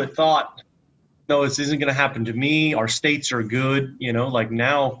people that thought, no, this isn't going to happen to me. Our states are good, like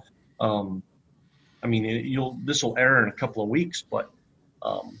now, this will air in a couple of weeks, but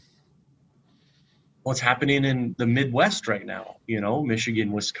what's happening in the Midwest right now,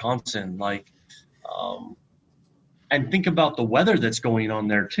 Michigan, Wisconsin, like and think about the weather that's going on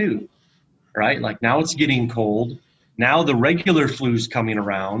there too, right? Like now it's getting cold. Now the regular flu's coming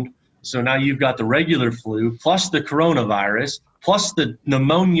around. So now you've got the regular flu plus the coronavirus plus the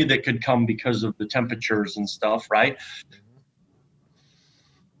pneumonia that could come because of the temperatures and stuff, right?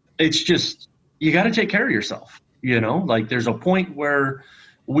 It's just, you got to take care of yourself, like there's a point where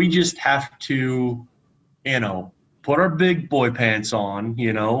we just have to, put our big boy pants on,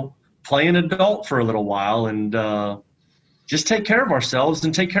 play an adult for a little while and just take care of ourselves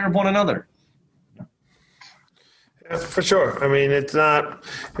and take care of one another. For sure. I mean, it's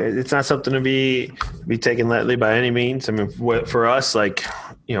not something to be taken lightly by any means. I mean, for us, like,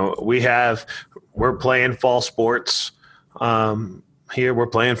 we're playing fall sports here. We're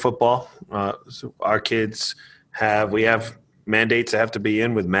playing football. So our kids we have mandates that have to be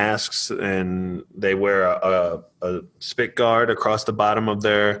in with masks, and they wear a spit guard across the bottom of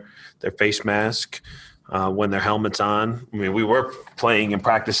their face mask when their helmet's on. I mean, we were playing and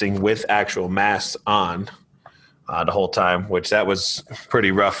practicing with actual masks on the whole time, which that was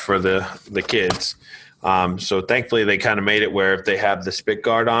pretty rough for the kids. So thankfully they kind of made it where if they have the spit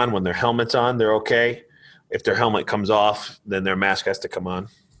guard on, when their helmet's on, they're okay. If their helmet comes off, then their mask has to come on.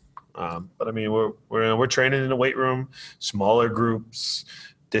 But I mean, we're training in the weight room, smaller groups,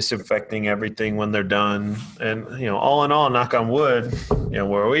 disinfecting everything when they're done. And, all in all, knock on wood,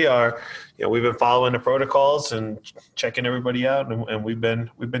 where we are, we've been following the protocols and checking everybody out, and we've been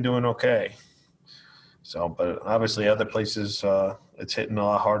doing okay. So, but obviously other places, it's hitting a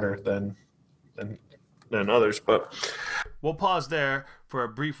lot harder than others. But we'll pause there for a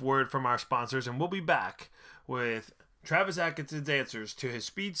brief word from our sponsors, and we'll be back with Travis Atkinson's answers to his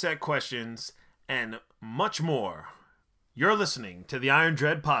speed set questions and much more. You're listening to the Iron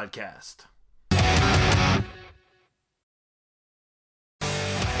Dread Podcast.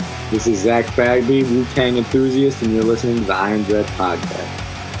 This is Zach Bagby, Wu-Tang enthusiast, and you're listening to the Iron Dread Podcast.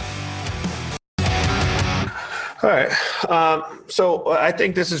 All right. So I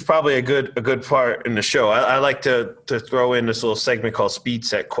think this is probably a good part in the show. I like to throw in this little segment called Speed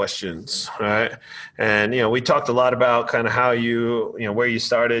Set Questions. All right. And, we talked a lot about kind of how where you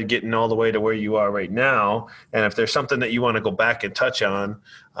started getting all the way to where you are right now. And if there's something that you want to go back and touch on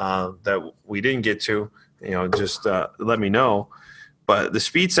that we didn't get to, just let me know. But the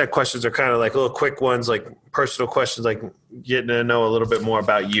Speed Set questions are kind of like little quick ones, like personal questions, like getting to know a little bit more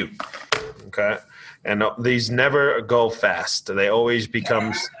about you. Okay. And these never go fast. They always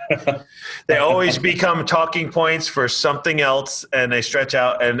become talking points for something else, and they stretch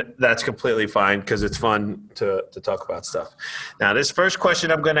out, and that's completely fine because it's fun to talk about stuff. Now, this first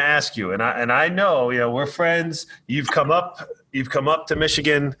question I'm going to ask you, and I know we're friends. You've come up to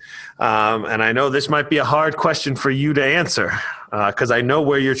Michigan, and I know this might be a hard question for you to answer because I know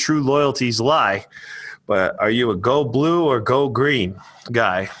where your true loyalties lie. But are you a go blue or go green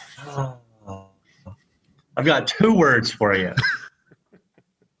guy? I've got two words for you.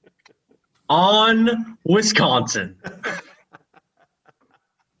 On Wisconsin.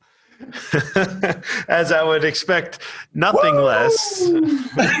 As I would expect nothing less.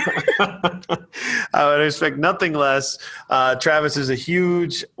 I would expect nothing less. Travis is a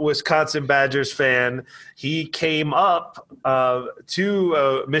huge Wisconsin Badgers fan. He came up to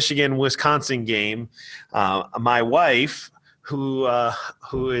a Michigan-Wisconsin game. My wife, who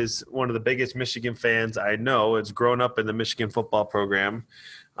is one of the biggest Michigan fans I know, has grown up in the Michigan football program.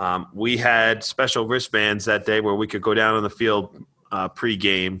 We had special wristbands that day where we could go down on the field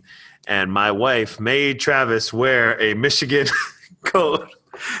pregame, and my wife made Travis wear a Michigan coat,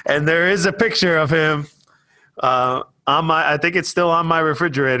 and there is a picture of him I think it's still on my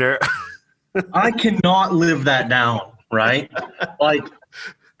refrigerator. I cannot live that down, right? Like,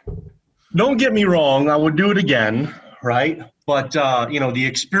 don't get me wrong, I would do it again, right? But, the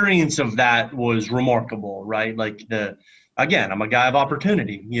experience of that was remarkable, right? Like, again, I'm a guy of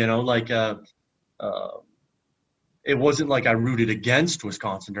opportunity, it wasn't like I rooted against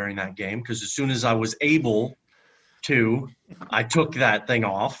Wisconsin during that game because as soon as I was able to, I took that thing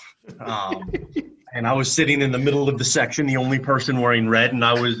off. And I was sitting in the middle of the section, the only person wearing red, and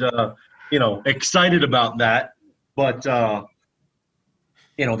I was, excited about that. But, the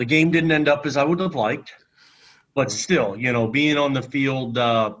game didn't end up as I would have liked. But still, being on the field,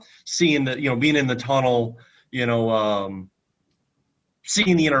 seeing being in the tunnel, seeing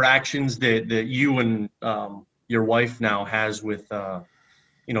the interactions that you and your wife now has with, the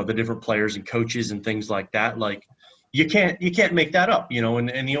different players and coaches and things like that, like you can't make that up,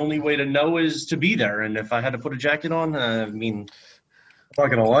 and the only way to know is to be there. And if I had to put a jacket on, I'm not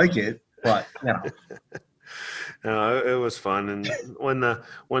going to like it, but, It was fun, and when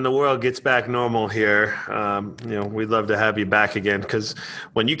the world gets back normal here, we'd love to have you back again. Because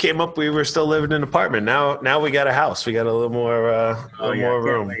when you came up, we were still living in an apartment. Now we got a house. We got a little more more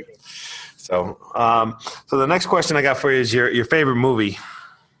room. So the next question I got for you is your favorite movie.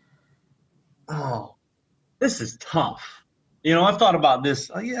 Oh, this is tough. I've thought about this.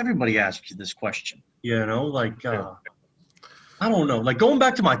 Everybody asks you this question. I don't know. Like going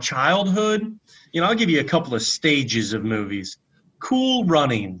back to my childhood, I'll give you a couple of stages of movies. Cool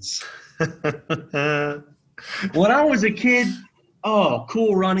Runnings. When I was a kid,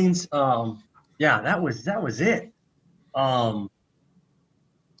 Cool Runnings. That was it. I'm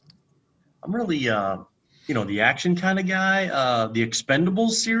really, the action kind of guy. The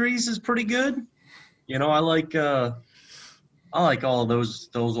Expendables series is pretty good. I like all of those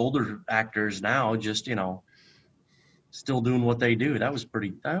older actors now. Just still doing what they do. That was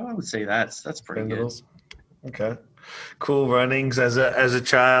pretty. I would say that's pretty good. Okay, Cool Runnings as a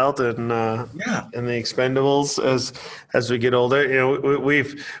child, and and the Expendables as we get older.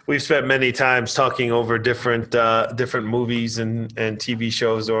 We've spent many times talking over different movies and TV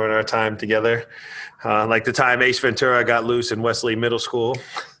shows during our time together, like the time Ace Ventura got loose in Wesley Middle School.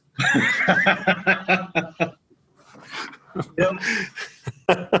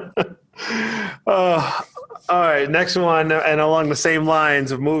 All right, next one, and along the same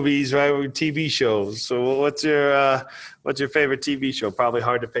lines of movies, right? TV shows. So, what's your favorite TV show? Probably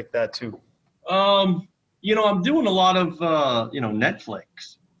hard to pick that too. I'm doing a lot of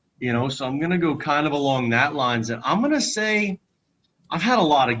Netflix. So I'm gonna go kind of along that lines, and I'm gonna say I've had a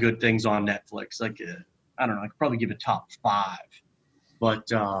lot of good things on Netflix. Like I don't know, I could probably give a top 5,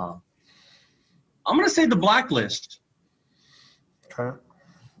 but I'm gonna say The Blacklist. Okay.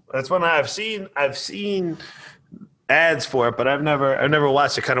 That's one I've seen ads for it, but I've never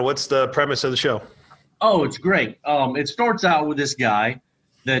watched it. Kind of, what's the premise of the show? Oh, it's great. It starts out with this guy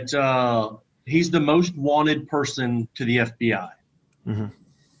that he's the most wanted person to the FBI.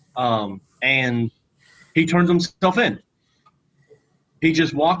 Mm-hmm. And he turns himself in. He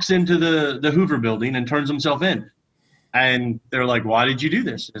just walks into the Hoover building and turns himself in. And they're like, "Why did you do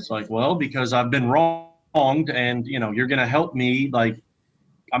this?" It's like, "Well, because I've been wronged, and you're going to help me. Like,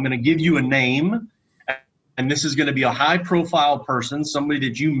 I'm going to give you a name, and this is going to be a high-profile person, somebody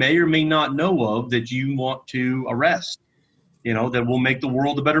that you may or may not know of that you want to arrest, that will make the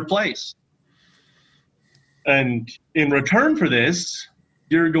world a better place. And in return for this,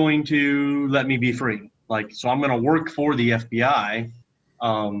 you're going to let me be free. So I'm going to work for the FBI,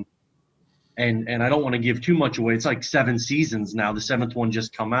 and I don't want to give too much away. It's like 7 seasons now. The 7th one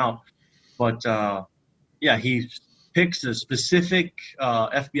just come out. But, he picks a specific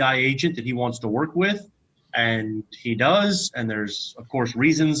FBI agent that he wants to work with, and he does. And there's, of course,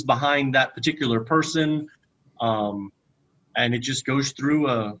 reasons behind that particular person. And it just goes through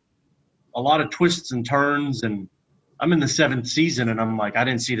a lot of twists and turns. And I'm in the 7th season, and I'm like, I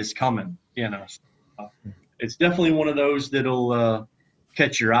didn't see this coming. It's definitely one of those that'll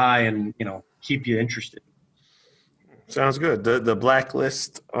catch your eye and keep you interested. Sounds good. The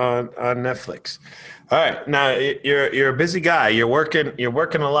Blacklist on Netflix. All right. Now you're a busy guy. You're working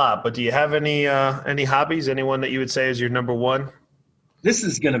a lot. But do you have any hobbies? Anyone that you would say is your number one? This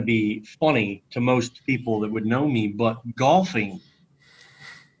is going to be funny to most people that would know me, but golfing.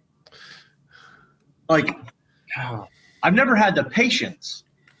 I've never had the patience,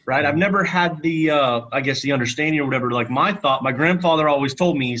 right? I've never had the the understanding or whatever. Like my grandfather always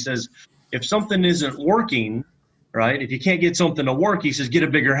told me, he says, if something isn't working, right? If you can't get something to work, he says, get a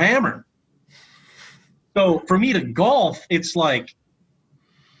bigger hammer. So for me to golf, it's like,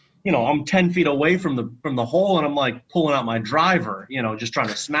 I'm 10 feet away from the hole, and I'm like pulling out my driver, just trying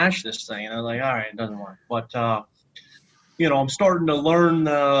to smash this thing. And I'm like, all right, it doesn't work. But, I'm starting to learn,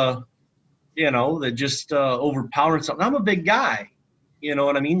 that just overpowering something. I'm a big guy, you know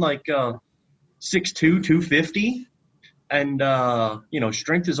what I mean? Like 6'2", 250. And,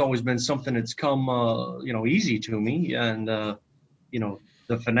 strength has always been something that's come, easy to me. And,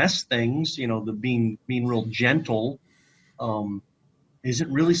 the finesse things, the being real gentle,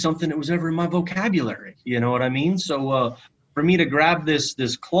 isn't really something that was ever in my vocabulary. You know what I mean? So, for me to grab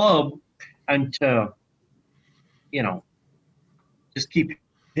this club and to, just keep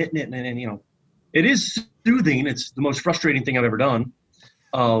hitting it and it is soothing. It's the most frustrating thing I've ever done.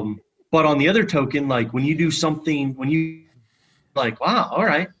 But on the other token, like when you do something, when you like, wow, all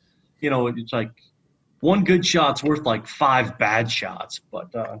right, it's like one good shot's worth like 5 bad shots, but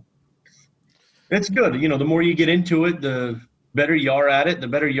it's good. The more you get into it, the better you are at it. The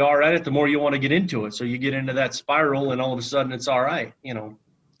better you are at it, the more you want to get into it. So you get into that spiral, and all of a sudden it's all right.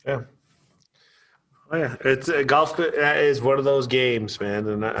 Yeah. Oh yeah, it's golf is one of those games, man.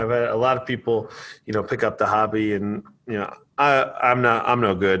 And I've had a lot of people, pick up the hobby, and I'm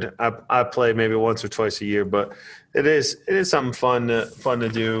no good. I play maybe once or twice a year, but it is something fun to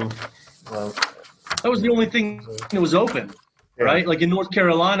do. That was the only thing that was open, right? Like in North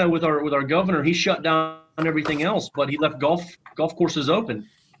Carolina with our governor, he shut down everything else, but he left golf courses open,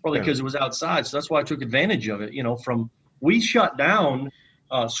 probably because it was outside. So that's why I took advantage of it. We shut down,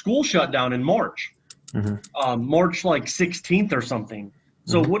 school shut down in March. March like 16th or something.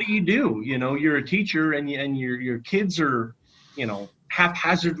 So what do? You're a teacher and your kids are,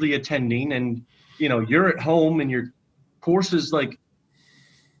 haphazardly attending, and you're at home and your course is like.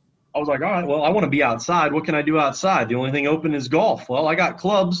 I was like, all right, well, I want to be outside. What can I do outside? The only thing open is golf. Well, I got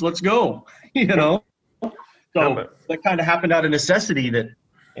clubs. Let's go. So that kind of happened out of necessity. That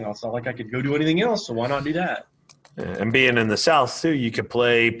it's not like I could go do anything else. So why not do that? And being in the South too, you could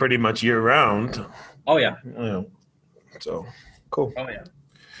play pretty much year round. Oh yeah. So cool. Oh yeah.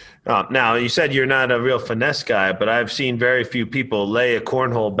 Now you said you're not a real finesse guy, but I've seen very few people lay a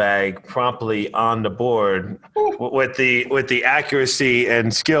cornhole bag promptly on the board with the accuracy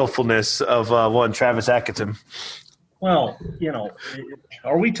and skillfulness of one Travis Atkinson. Well,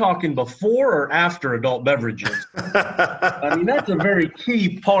 are we talking before or after adult beverages? I mean, that's a very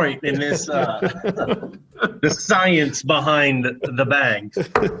key point in this, the science behind the bags.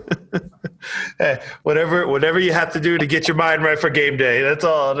 Hey, whatever you have to do to get your mind right for game day. That's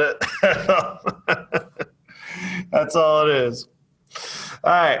all. That's all it is.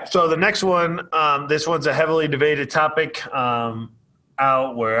 All right. So the next one, this one's a heavily debated topic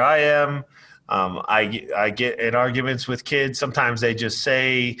out where I am. I get in arguments with kids. Sometimes they just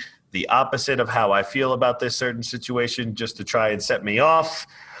say the opposite of how I feel about this certain situation just to try and set me off.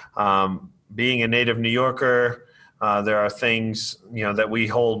 Being a native New Yorker, there are things, that we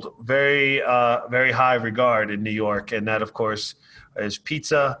hold very, very high regard in New York. And that, of course, is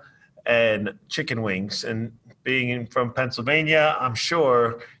pizza and chicken wings. And being from Pennsylvania, I'm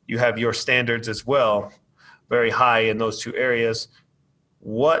sure you have your standards as well, very high in those two areas.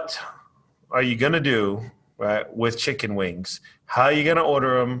 What are you going to do, right, with chicken wings? How are you going to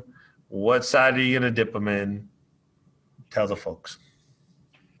order them? What side are you going to dip them in? Tell the folks.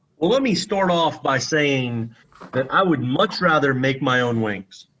 Well, let me start off by saying that I would much rather make my own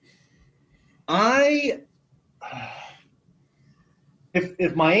wings.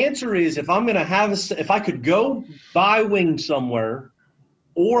 If my answer is if I could go buy wings somewhere,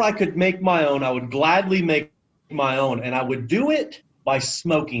 or I could make my own, I would gladly make my own, and I would do it by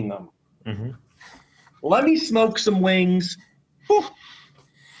smoking them. Mm-hmm. Let me smoke some wings,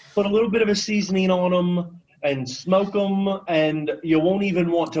 put a little bit of a seasoning on them, and smoke them, and you won't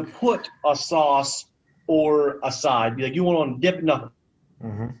even want to put a sauce or a side. Like, you want to dip nothing.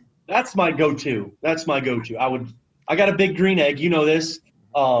 Mm-hmm. That's my go-to. I got a big green egg. You know this.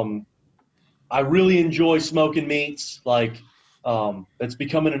 I really enjoy smoking meats. Like, it's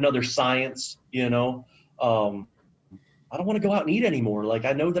becoming another science, I don't want to go out and eat anymore. Like,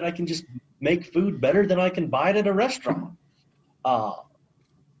 I know that I can just make food better than I can buy it at a restaurant. But,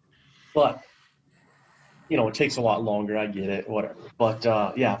 it takes a lot longer. I get it, whatever. But,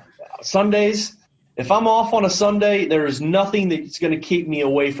 Sundays, if I'm off on a Sunday, there is nothing that's going to keep me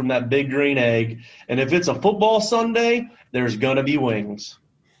away from that big green egg. And if it's a football Sunday, there's going to be wings.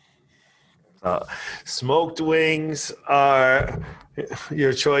 Smoked wings are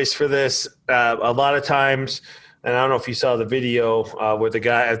your choice for this. A lot of times, and I don't know if you saw the video where the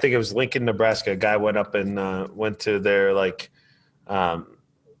guy, I think it was Lincoln, Nebraska, a guy went up and went to their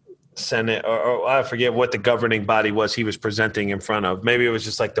Senate, or I forget what the governing body was he was presenting in front of. Maybe it was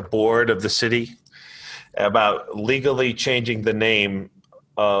just like the board of the city, about legally changing the name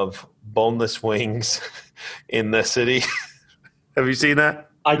of boneless wings in the city. Have you seen that?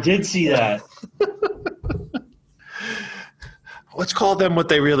 I did see that. Let's call them what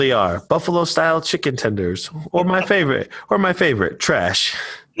they really are: buffalo style chicken tenders, or my favorite, trash.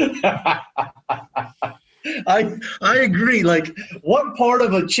 I agree. Like, what part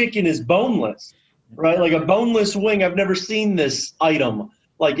of a chicken is boneless, right? Like a boneless wing. I've never seen this item.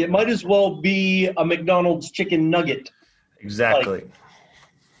 Like, it might as well be a McDonald's chicken nugget. Exactly. Like,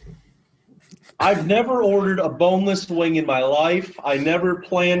 I've never ordered a boneless wing in my life. I never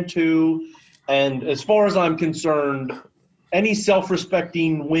plan to. And as far as I'm concerned, any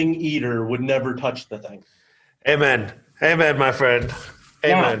self-respecting wing eater would never touch the thing. Amen. Amen, my friend.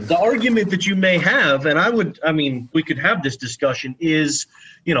 Amen. Now, the argument that you may have, and we could have this discussion, is,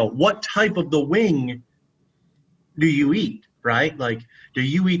 what type of the wing do you eat, right? Like, do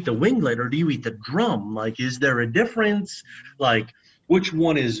you eat the winglet or do you eat the drum? Like, is there a difference? Like, which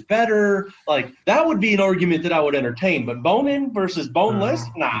one is better. Like, that would be an argument that I would entertain. But bone-in versus boneless,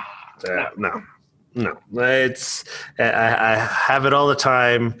 nah. No. It's I have it all the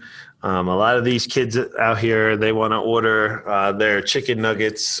time. A lot of these kids out here, they want to order their chicken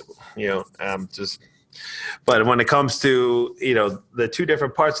nuggets, but when it comes to, the two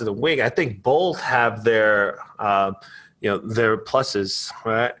different parts of the wing, I think both have their, their pluses,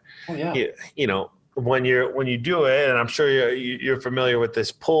 right? Oh, yeah. When you do it, and I'm sure you're familiar with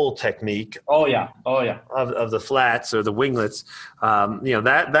this pull technique. Oh yeah. Of the flats or the winglets,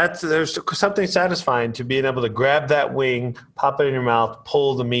 that's there's something satisfying to being able to grab that wing, pop it in your mouth,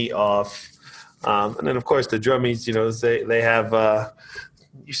 pull the meat off, and then of course the drummies, they have.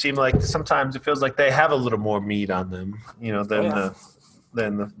 You seem like sometimes it feels like they have a little more meat on them,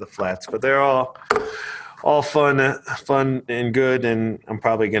 than the flats, but they're all fun and good, and I'm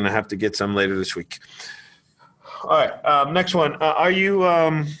probably going to have to get some later this week. All right, next one. Are you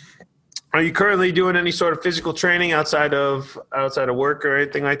currently doing any sort of physical training outside of work or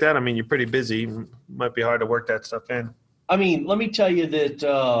anything like that? I mean, you're pretty busy. It might be hard to work that stuff in. I mean, let me tell you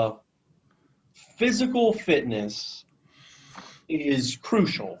that physical fitness is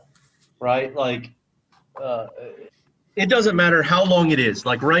crucial, right? Like, it doesn't matter how long it is.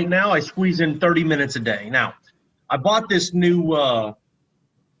 Like right now, I squeeze in 30 minutes a day. Now, I bought this new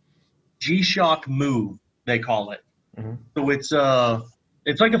G-Shock Move, they call it. Mm-hmm. So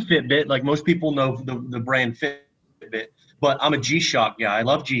it's like a Fitbit. Like most people know the brand Fitbit, but I'm a G-Shock guy. I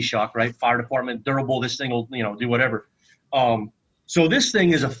love G-Shock, right? Fire department, durable. This thing will, do whatever. So this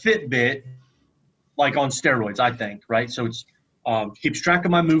thing is a Fitbit, like on steroids, I think, right? So it's keeps track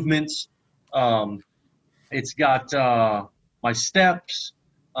of my movements. It's got my steps,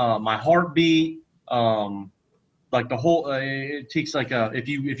 my heartbeat, like the whole. It takes like if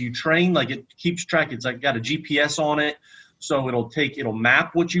you train, like it keeps track. It's like got a GPS on it, so it'll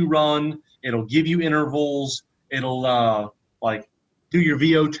map what you run. It'll give you intervals. It'll like do your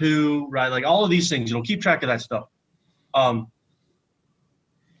VO2, right? Like all of these things. It'll keep track of that stuff.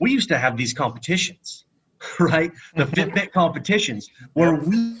 We used to have these competitions, right? The Fitbit competitions where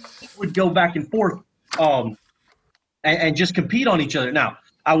we would go back and forth. And just compete on each other. Now,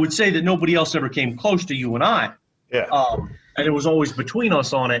 I would say that nobody else ever came close to you and I. Yeah. And it was always between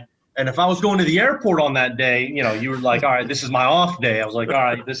us on it. And if I was going to the airport on that day, you were like, all right, this is my off day. I was like, all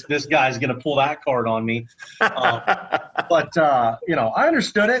right, this guy's going to pull that card on me. But I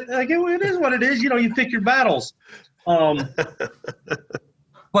understood it. Like, it is what it is. You pick your battles. But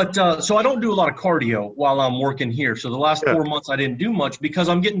so I don't do a lot of cardio while I'm working here. So the last 4 months I didn't do much because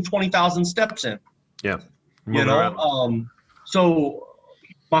I'm getting 20,000 steps in. Yeah. So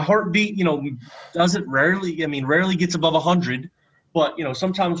my heartbeat, rarely gets above 100, but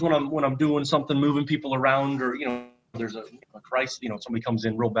sometimes when I'm doing something, moving people around, or there's a crisis, somebody comes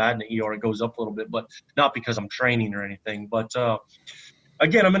in real bad and the ER, it goes up a little bit, but not because I'm training or anything. But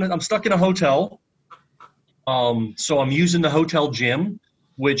again, I'm stuck in a hotel, so I'm using the hotel gym,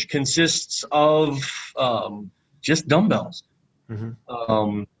 which consists of just dumbbells.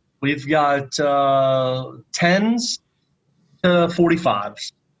 Mm-hmm. We've got 10s to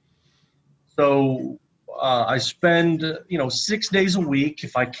 45s. So I spend, 6 days a week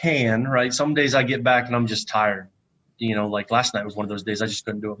if I can, right? Some days I get back and I'm just tired. Like last night was one of those days I just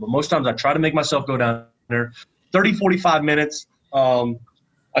couldn't do it. But most times I try to make myself go down there 30, 45 minutes. I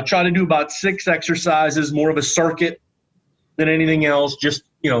try to do about 6 exercises, more of a circuit than anything else. Just,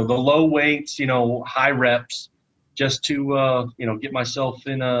 the low weights, high reps. Just to get myself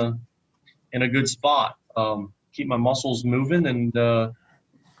in a good spot, keep my muscles moving, and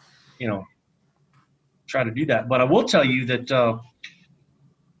try to do that. But I will tell you that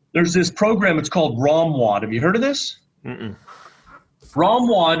there's this program. It's called ROMWOD. Have you heard of this? Mm-mm.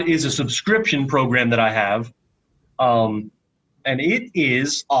 ROMWOD is a subscription program that I have, and it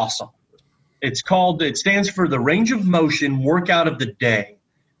is awesome. It stands for the Range of Motion Workout of the Day.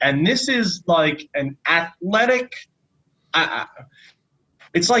 And this is like an athletic,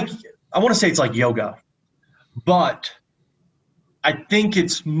 it's like, I want to say it's like yoga, but I think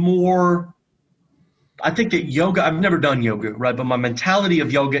that yoga, I've never done yoga, right? But my mentality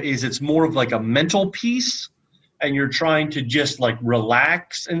of yoga is it's more of like a mental piece, and you're trying to just like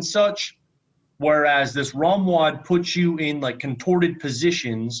relax and such. Whereas this ROMWOD puts you in like contorted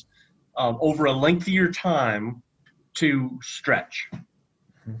positions over a lengthier time to stretch.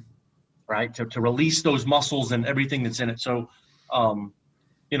 Right, to release those muscles and everything that's in it. So,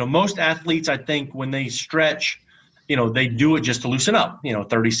 most athletes, I think, when they stretch, they do it just to loosen up,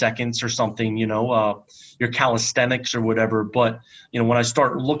 30 seconds or something, your calisthenics or whatever. But, when I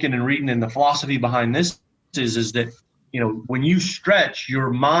start looking and reading, and the philosophy behind this is that when you stretch, your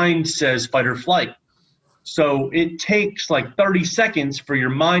mind says fight or flight. So it takes like 30 seconds for your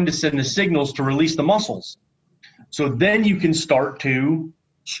mind to send the signals to release the muscles. So then you can start to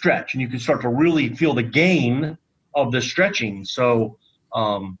stretch and you can start to really feel the gain of the stretching. So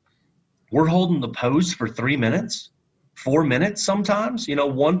we're holding the pose for 3 minutes, 4 minutes sometimes,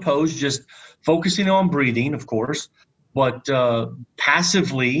 one pose, just focusing on breathing, of course, but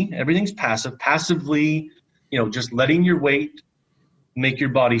passively, everything's passively, just letting your weight make your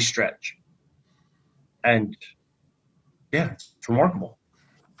body stretch. And yeah, it's remarkable.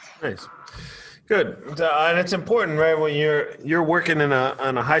 Nice. Good. And it's important, right? When you're working in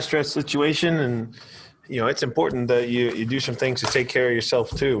a high stress situation, and it's important that you do some things to take care of yourself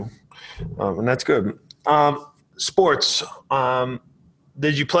too. And that's good. Sports.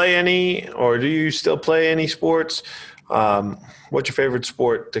 Did you play any, or do you still play any sports? What's your favorite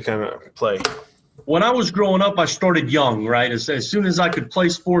sport to kind of play? When I was growing up, I started young, right? As soon as I could play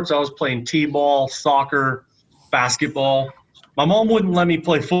sports, I was playing t-ball, soccer, basketball. My mom wouldn't let me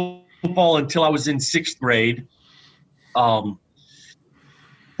play football until I was in 6th grade.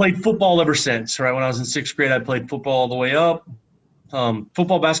 Played football ever since, right? When I was in 6th grade, I played football all the way up.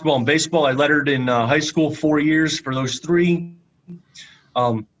 Football, basketball, and baseball. I lettered in high school 4 years for those 3.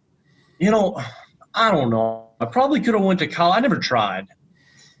 I don't know. I probably could have went to college. I never tried.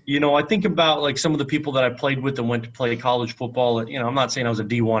 I think about like some of the people that I played with and went to play college football. I'm not saying I was a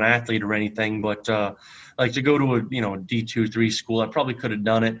D1 athlete or anything, but like to go to a D2, 3 school, I probably could have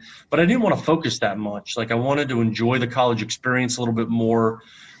done it. But I didn't want to focus that much. Like I wanted to enjoy the college experience a little bit more.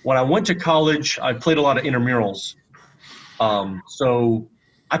 When I went to college, I played a lot of intramurals. So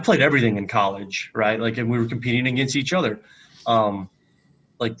I played everything in college, right? Like, and we were competing against each other.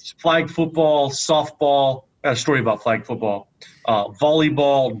 Like flag football, softball. I got a story about flag football.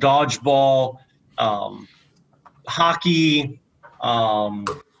 Volleyball, dodgeball, hockey.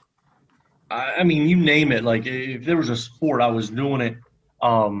 I mean, you name it. Like if there was a sport, I was doing it.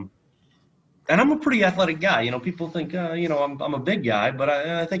 And I'm a pretty athletic guy. People think, I'm a big guy, but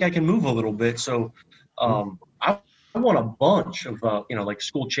I think I can move a little bit. So I won a bunch of, like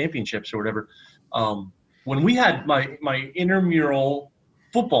school championships or whatever. When we had my intramural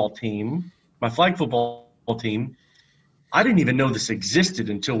football team, my flag football team, I didn't even know this existed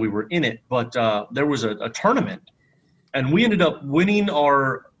until we were in it. But there was a tournament, and we ended up winning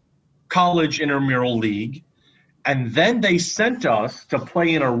our college intramural league. And then they sent us to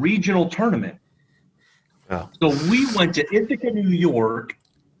play in a regional tournament. Oh. So we went to Ithaca, New York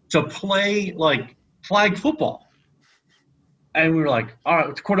to play like flag football. And we were like, all right,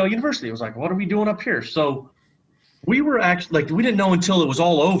 it's Cornell University. It was like, what are we doing up here? So we were actually we didn't know until it was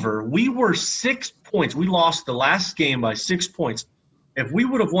all over. We were 6 points. We lost the last game by 6 points. If we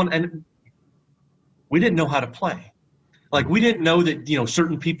would have won, and we didn't know how to play. Like we didn't know that,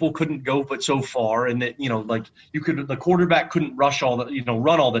 certain people couldn't go but so far, and that, like the quarterback couldn't rush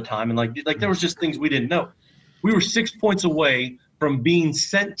run all the time. And like there was just things we didn't know. We were 6 points away from being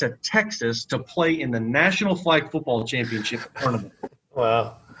sent to Texas to play in the National Flag Football Championship tournament.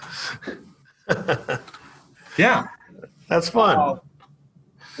 Wow. Yeah. That's fun.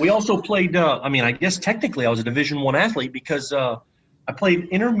 We also played, I guess technically I was a Division I athlete because I played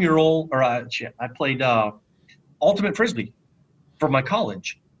intramural, or I played ultimate Frisbee for my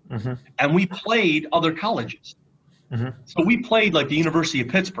college. Mm-hmm. And we played other colleges. Mm-hmm. So we played like the University of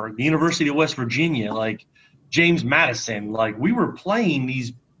Pittsburgh, the University of West Virginia, like James Madison. Like we were playing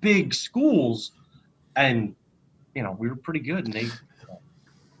these big schools, and, we were pretty good. And they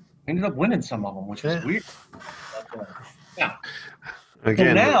ended up winning some of them, which was weird. But, yeah. Again,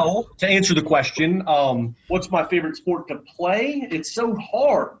 so now, to answer the question, what's my favorite sport to play? It's so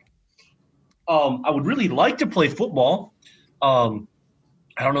hard. I would really like to play football. I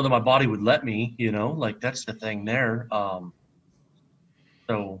don't know that my body would let me, like that's the thing there.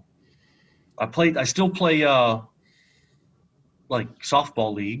 So I still play like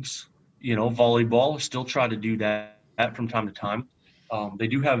softball leagues, volleyball. I still try to do that from time to time. They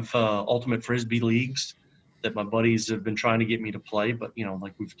do have ultimate Frisbee leagues that my buddies have been trying to get me to play, but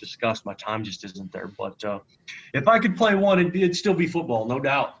like we've discussed, my time just isn't there. But if I could play one, it'd still be football, no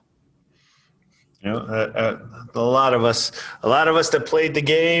doubt. A lot of us that played the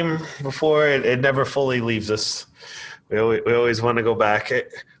game before, it never fully leaves us. We always want to go back.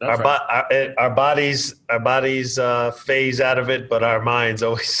 Our bodies phase out of it, but our minds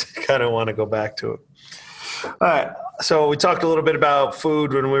always kind of want to go back to it. All right. So we talked a little bit about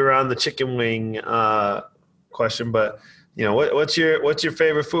food when we were on the chicken wing question, but what's your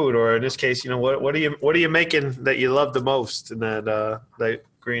favorite food, or in this case, what are you making that you love the most in that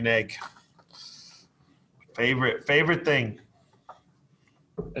green egg? Favorite thing.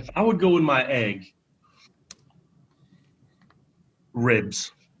 If I would go with my egg,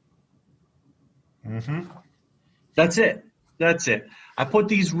 ribs. Mm-hmm. That's it. I put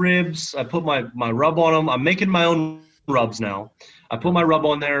these ribs, I put my rub on them. I'm making my own rubs now. I put my rub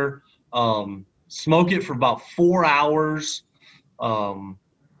on there, smoke it for about 4 hours,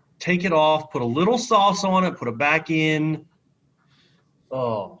 take it off, put a little sauce on it, put it back in.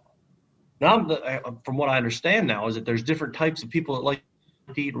 Oh, now from what I understand now is that there's different types of people that like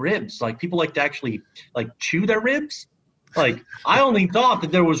to eat ribs. Like people like to actually like chew their ribs. Like I only thought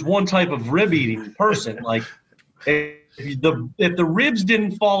that there was one type of rib eating person. Like if the ribs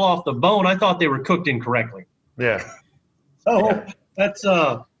didn't fall off the bone, I thought they were cooked incorrectly. Yeah. So that's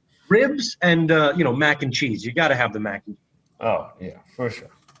ribs and mac and cheese. You got to have the mac and cheese. Oh yeah, for sure.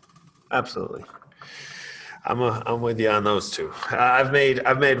 Absolutely. I'm with you on those two. I've made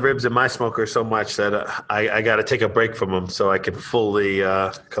ribs in my smoker so much that I got to take a break from them so I can fully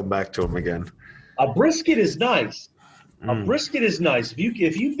come back to them again. A brisket is nice. A brisket is nice.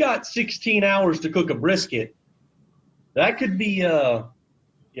 If you've got 16 hours to cook a brisket, that could be I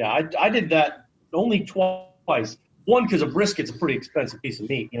did that only twice. One, because a brisket's a pretty expensive piece of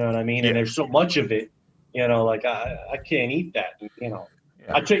meat, you know what I mean? Yeah. And there's so much of it, like I can't eat that, Yeah.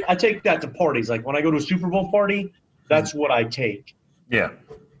 I take that to parties. Like when I go to a Super Bowl party, that's what I take. Yeah.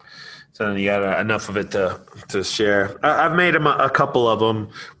 So then you got enough of it to share. I've made them a couple of them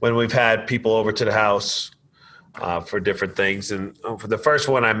when we've had people over to the house for different things. And for the first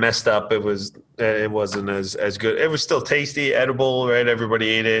one, I messed up. It wasn't as good. It was still tasty, edible, right? Everybody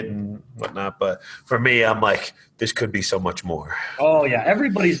ate it and whatnot. But for me, I'm like, this could be so much more. Oh yeah,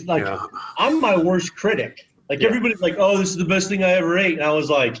 everybody's like, I'm my worst critic. Like everybody's like, oh, this is the best thing I ever ate, and I was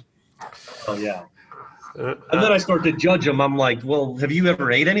like, oh yeah. And then I start to judge them. I'm like, well, have you ever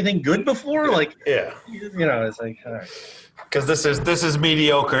ate anything good before? Like, it's like, all right. Because this is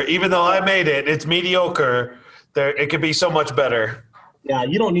mediocre. Even though I made it, it's mediocre. It could be so much better. Yeah,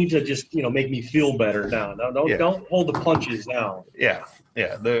 you don't need to just make me feel better now. No, don't hold the punches now. Yeah.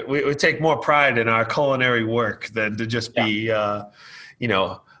 We take more pride in our culinary work than to just be,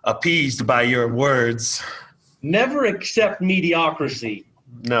 appeased by your words. Never accept mediocrity.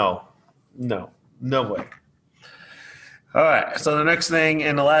 No way. All right. So the next thing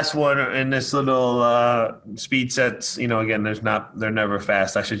and the last one in this little speed sets, again, they're never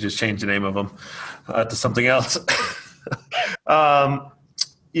fast. I should just change the name of them to something else.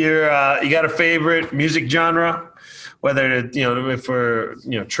 You got a favorite music genre, whether if for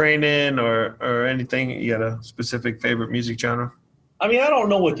training or anything. You got a specific favorite music genre? I mean, I don't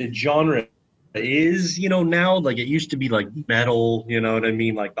know what the genre is, now. Like it used to be like metal, you know what I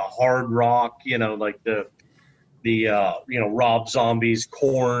mean? Like the hard rock, like the Rob Zombies,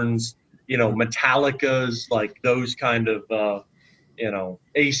 Korns, Metallica's, like those kind of,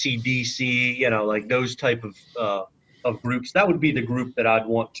 AC/DC, like those type of groups. That would be the group that I'd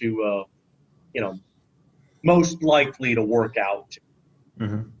want to, most likely to work out.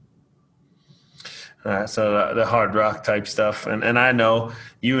 Mm-hmm. All right, so the hard rock type stuff, and I know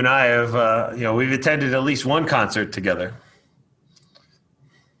you and I have, we've attended at least one concert together.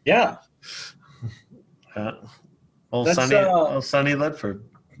 Yeah. Sonny Ledford.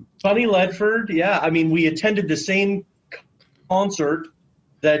 Sonny Ledford, yeah. I mean, we attended the same concert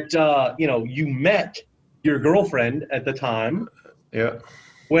that you met your girlfriend at the time. Yeah.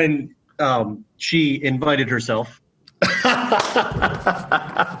 When she invited herself.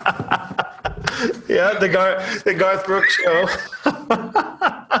 Yeah, the Garth Brooks show.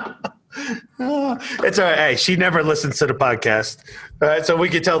 It's all right. Hey, she never listens to the podcast. All right, so we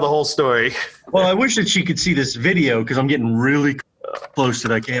could tell the whole story. Well, I wish that she could see this video because I'm getting really close to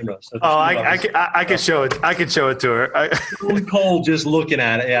that camera. So I can show it. I can show it to her. Really cold just looking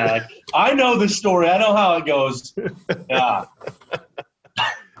at it. Yeah, I know the story. I know how it goes. Yeah.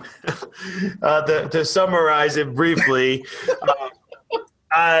 To summarize it briefly,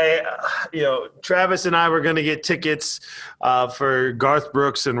 Travis and I were going to get tickets for Garth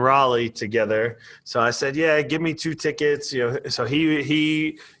Brooks and Raleigh together. So I said, yeah, give me 2 tickets. So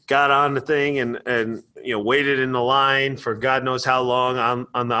he got on the thing and waited in the line for God knows how long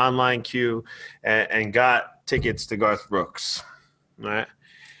on the online queue and got tickets to Garth Brooks. All right.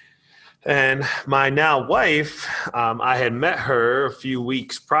 And my now wife, I had met her a few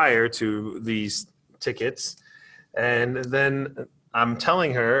weeks prior to these tickets. And then I'm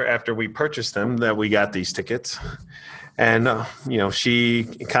telling her after we purchased them that we got these tickets. And, she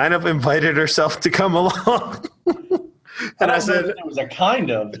kind of invited herself to come along. And I said, it was a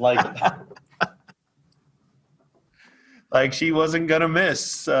kind of like. like she wasn't gonna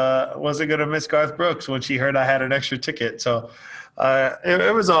miss Garth Brooks when she heard I had an extra ticket. So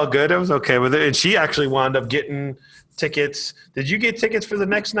it was all good. It was okay with it. And she actually wound up getting tickets. Did you get tickets for the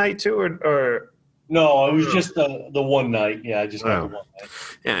next night too, or? No, it was just the one night. Yeah, I just got the one night.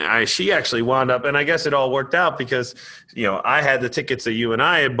 Yeah, she actually wound up, and I guess it all worked out because, I had the tickets that you and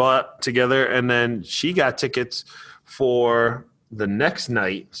I had bought together, and then she got tickets for the next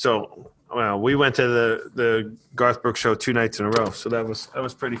night. So we went to the Garth Brooks show 2 nights in a row. So that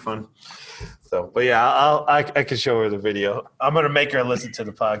was pretty fun. So, but yeah, I can show her the video. I'm gonna make her listen to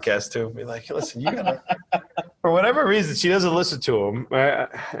the podcast too. Be like, listen, you gotta. For whatever reason, she doesn't listen to them, right?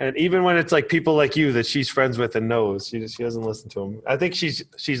 And even when it's like people like you that she's friends with and knows, she doesn't listen to them. I think she's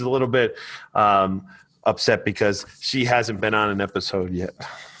a little bit upset because she hasn't been on an episode yet.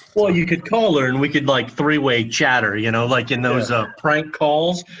 Well, you could call her and we could like 3-way chatter, like in those prank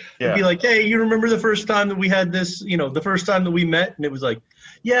calls. Yeah. It'd be like, hey, you remember the first time that we had this, the first time that we met? And it was like,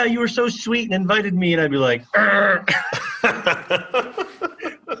 yeah, you were so sweet and invited me. And I'd be like,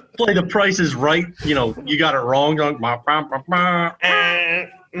 play The Price is Right. You got it wrong. No.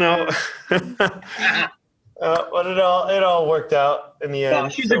 But it all worked out in the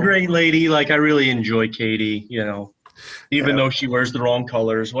end. She's a great lady. Like, I really enjoy Katie, even though she wears the wrong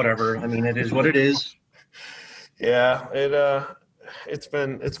colors, whatever. I mean, it is what it is. Yeah, it's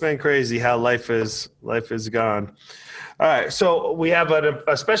been crazy how life is gone. All right, so we have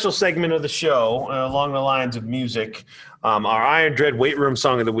a special segment of the show along the lines of music, our Iron Dread Weight Room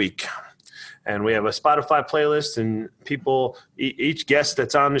Song of the Week. And we have a Spotify playlist, and each guest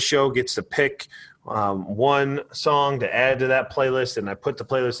that's on the show gets to pick one song to add to that playlist, and I put the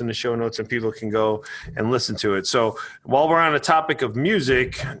playlist in the show notes and people can go and listen to it. So while we're on the topic of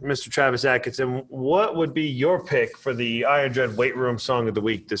music, Mr. Travis Atkinson, what would be your pick for the Iron Dread Weight Room Song of the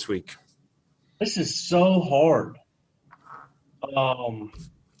Week this week? This is so hard. I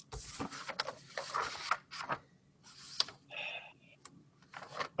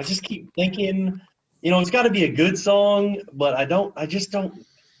just keep thinking, it's got to be a good song, but I just don't.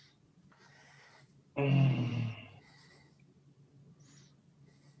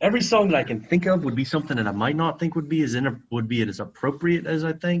 Every song that I can think of would be something that I might not think would be as appropriate as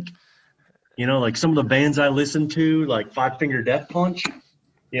I think. Like some of the bands I listen to, like Five Finger Death Punch.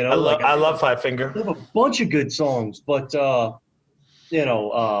 I love Five Finger. They have a bunch of good songs, but they're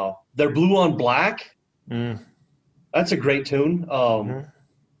Blue on Black. That's a great tune.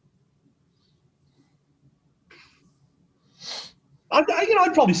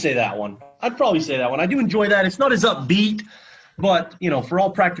 I'd probably say that one. I do enjoy that. It's not as upbeat, but for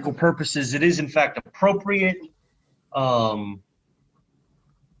all practical purposes, it is in fact appropriate.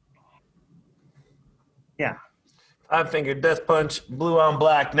 Yeah. Five Finger Death Punch, Blue on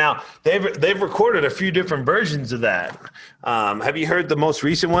Black. Now they've recorded a few different versions of that. Have you heard the most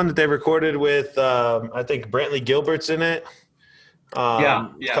recent one that they recorded with? I think Brantley Gilbert's in it. A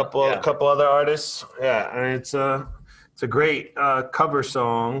couple other artists. Yeah, and it's a great cover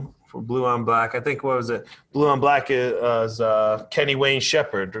song for Blue on Black. I think, what was it? Blue on Black is Kenny Wayne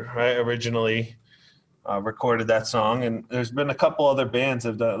Shepherd, right? Originally recorded that song, and there's been a couple other bands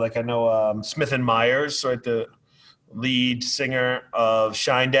of like I know Smith and Myers, right? The lead singer of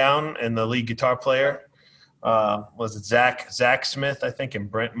Shinedown and the lead guitar player was it Zach Smith, I think,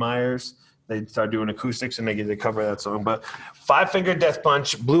 and Brent Myers. They start doing acoustics and they cover that song. But Five Finger Death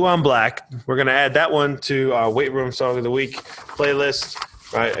Punch, Blue on Black. We're going to add that one to our Weight Room Song of the Week playlist.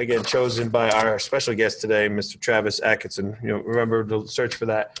 Right, again, chosen by our special guest today, Mr. Travis Atkinson. Remember to search for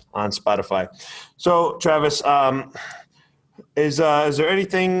that on Spotify. So, Travis, is there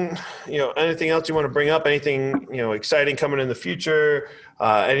anything else you want to bring up? Anything exciting coming in the future?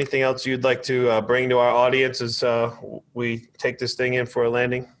 Anything else you'd like to bring to our audience as we take this thing in for a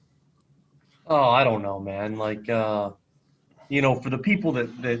landing? Oh, I don't know, man. Like, for the people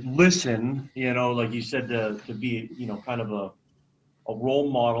that listen, like you said, to be, kind of a role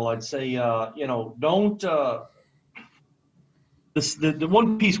model, I'd say, don't. The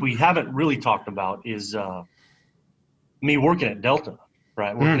one piece we haven't really talked about is me working at Delta,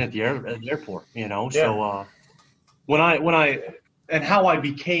 right? Working at the airport, Yeah. So when I and how I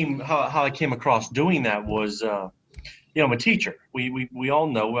came across doing that was. I'm a teacher. We all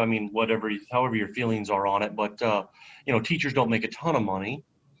know, I mean, however your feelings are on it, but, teachers don't make a ton of money.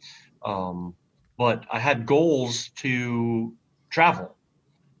 But I had goals to travel,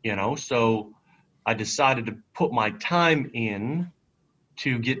 so I decided to put my time in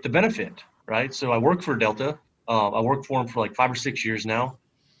to get the benefit, right? So I work for Delta. I worked for them for like 5 or 6 years now.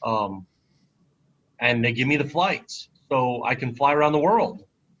 And they give me the flights so I can fly around the world.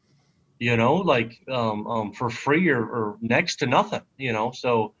 for free or next to nothing,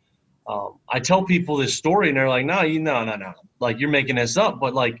 So I tell people this story and they're like, no, no. Like, you're making this up.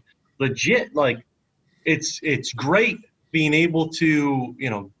 But like, legit, like, it's great being able to,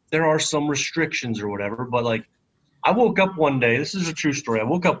 there are some restrictions or whatever, but like, I woke up one day, this is a true story. I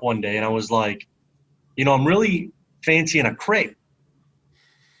woke up one day and I was like, I'm really fancying a crepe.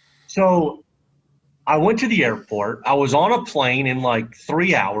 So I went to the airport. I was on a plane in like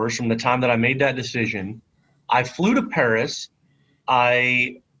 3 hours from the time that I made that decision. I flew to Paris.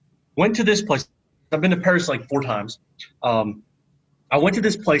 I went to this place. I've been to Paris like 4 times. I went to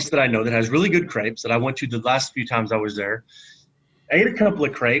this place that I know that has really good crepes that I went to the last few times I was there. I ate a couple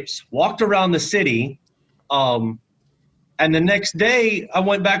of crepes, walked around the city, and the next day I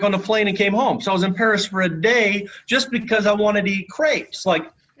went back on the plane and came home. So I was in Paris for a day just because I wanted to eat crepes. Like,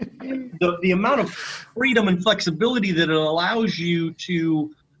 the amount of freedom and flexibility that it allows you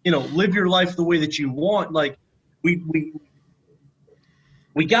to, live your life the way that you want. Like, we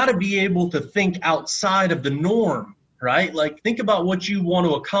got to be able to think outside of the norm, right? Like, think about what you want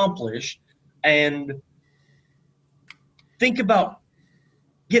to accomplish and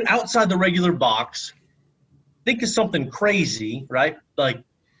get outside the regular box. Think of something crazy, right? Like,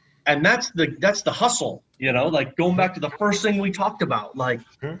 and that's the hustle, like going back to the first thing we talked about, like,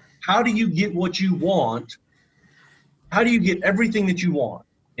 how do you get what you want? How do you get everything that you want?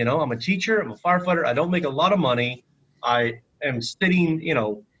 I'm a teacher, I'm a firefighter. I don't make a lot of money. I am sitting,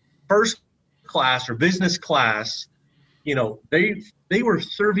 first class or business class. They were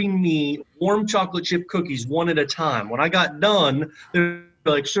serving me warm chocolate chip cookies one at a time. When I got done, they're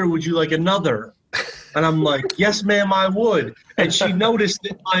like, "Sir, would you like another?" And I'm like, "Yes, ma'am, I would." And she noticed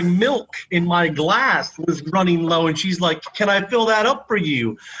that my milk in my glass was running low, and she's like, "Can I fill that up for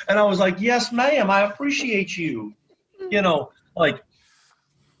you?" And I was like, "Yes, ma'am, I appreciate you."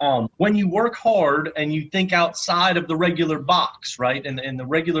 When you work hard and you think outside of the regular box, right, and the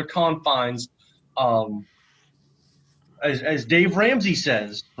regular confines, as Dave Ramsey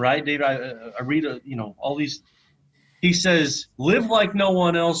says, right, Dave, I read, all these. He says, live like no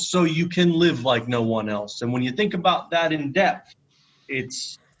one else so you can live like no one else. And when you think about that in depth,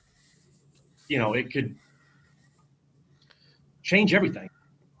 it's, it could change everything.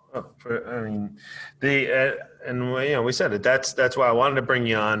 We said it. That's why I wanted to bring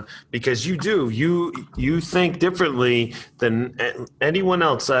you on, because you think differently than anyone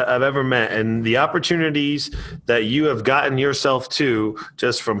else I've ever met, and the opportunities that you have gotten yourself to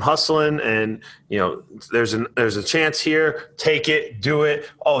just from hustling, and there's a chance here, take it, do it.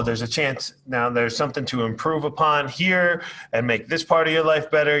 Oh, there's a chance now. There's something to improve upon here and make this part of your life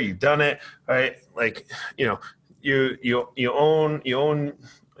better. You've done it, right? Like you own.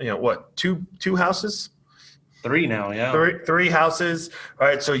 What, two houses? 3 now, yeah. Three houses. All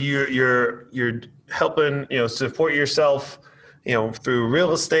right. So you're helping, support yourself, through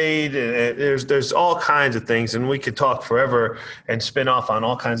real estate, and there's all kinds of things, and we could talk forever and spin off on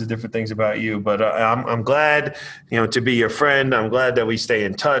all kinds of different things about you. But I'm glad, to be your friend. I'm glad that we stay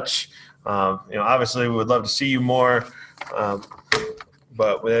in touch. Obviously we would love to see you more.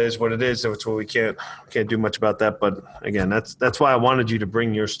 But that is what it is. So it's what we can't do much about that. But again, that's why I wanted you to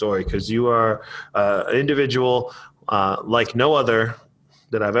bring your story, because you are an individual like no other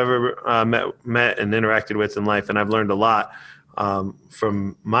that I've ever met and interacted with in life, and I've learned a lot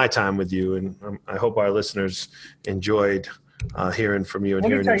from my time with you. And I hope our listeners enjoyed hearing from you. And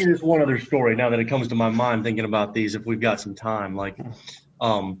Let me tell you this one other story now that it comes to my mind thinking about these, if we've got some time. Like,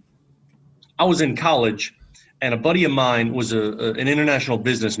 I was in college. And a buddy of mine was an international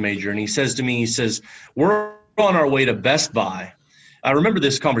business major, and he says to me, we're on our way to Best Buy. I remember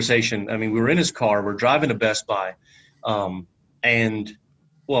this conversation. I mean, we were in his car, we're driving to Best Buy, and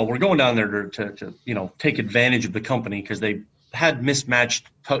we're going down there to take advantage of the company because they had mismatched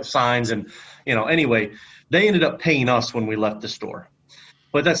signs, and anyway, they ended up paying us when we left the store.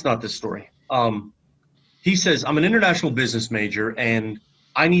 But that's not the story. He says, I'm an international business major, and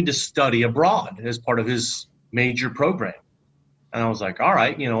I need to study abroad as part of his major program. And I was like, all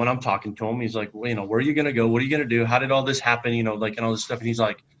right, and I'm talking to him. He's like, well, where are you going to go? What are you going to do? How did all this happen? And all this stuff. And he's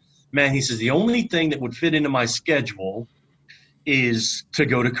like, man, he says, the only thing that would fit into my schedule is to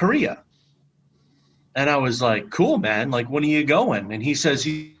go to Korea. And I was like, cool, man. Like, when are you going? And he says to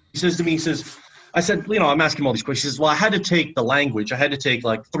me, I said, I'm asking him all these questions. He says, well, I had to take the language. I had to take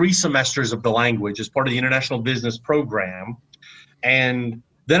like 3 semesters of the language as part of the international business program. And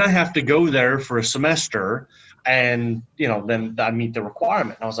then I have to go there for a semester, and, then I meet the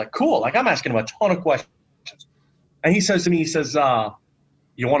requirement. And I was like, cool. Like, I'm asking him a ton of questions. And he says to me,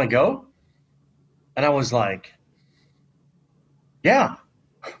 you want to go? And I was like, yeah.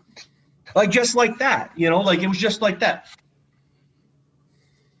 Like, just like that, like it was just like that.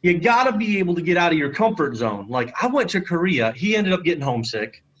 You got to be able to get out of your comfort zone. Like, I went to Korea. He ended up getting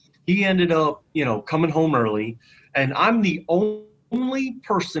homesick. He ended up, coming home early. And I'm the only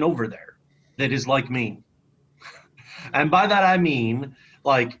person over there that is like me. And by that, I mean,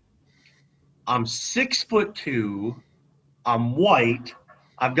 like, I'm 6'2", I'm white,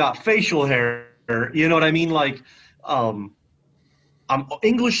 I've got facial hair, you know what I mean? Like, I'm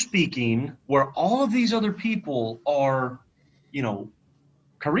English speaking, where all of these other people are,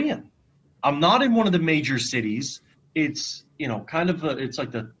 Korean. I'm not in one of the major cities. It's, it's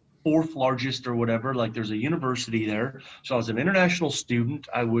like the fourth largest or whatever. Like, there's a university there. So I was an international student.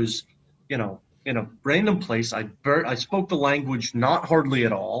 I was, in a random place. I spoke the language not hardly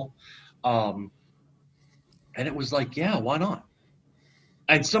at all. And it was like, yeah, why not?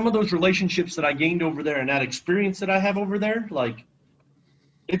 And some of those relationships that I gained over there and that experience that I have over there, like,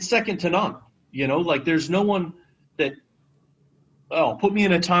 it's second to none. Like, there's no one that, put me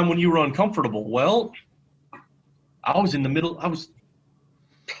in a time when you were uncomfortable. Well, I was in the middle. I was,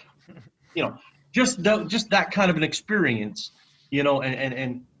 just that kind of an experience,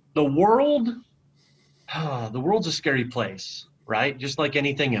 and the world's a scary place, right? Just like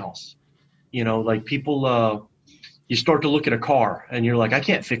anything else, like people, you start to look at a car and you're like, I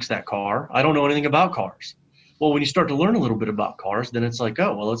can't fix that car. I don't know anything about cars. Well, when you start to learn a little bit about cars, then it's like,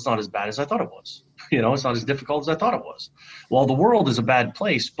 oh, well, it's not as bad as I thought it was. It's not as difficult as I thought it was. Well, the world is a bad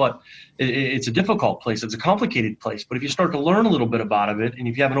place, but it's a difficult place. It's a complicated place. But if you start to learn a little bit about it, and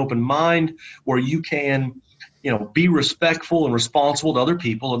if you have an open mind where you can, be respectful and responsible to other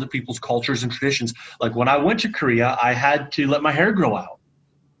people's cultures and traditions. Like, when I went to Korea, I had to let my hair grow out.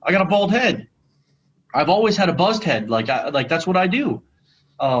 I got a bald head. I've always had a buzzed head. Like that's what I do.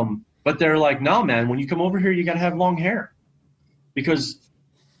 But they're like, no, man, when you come over here, you got to have long hair, because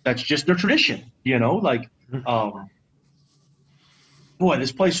that's just their tradition, like, boy,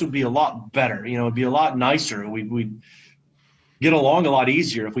 this place would be a lot better. It'd be a lot nicer. We'd get along a lot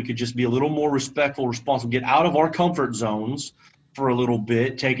easier if we could just be a little more respectful, responsible, get out of our comfort zones for a little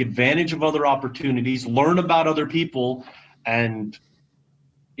bit, take advantage of other opportunities, learn about other people, and,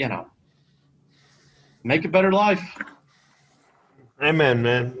 make a better life. Amen,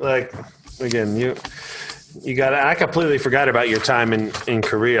 man. Like, again, you got. I completely forgot about your time in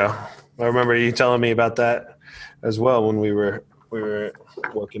Korea. I remember you telling me about that as well when we were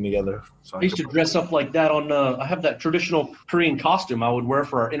working together. So I used to dress up like that on. I have that traditional Korean costume I would wear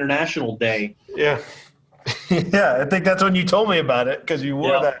for our International Day. Yeah, yeah. I think that's when you told me about it, because you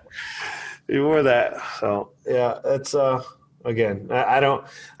wore that. You wore that. So yeah, it's again. I don't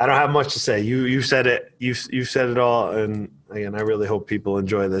have much to say. You said it. You said it all. And again, I really hope people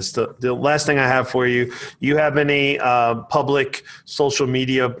enjoy this. The last thing I have for you, you have any public social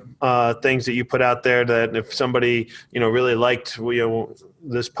media things that you put out there that if somebody, really liked,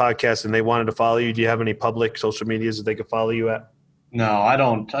 this podcast and they wanted to follow you, do you have any public social medias that they could follow you at? No, I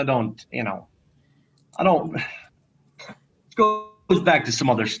don't, it goes back to some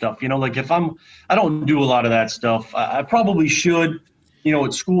other stuff, like I don't do a lot of that stuff. I probably should.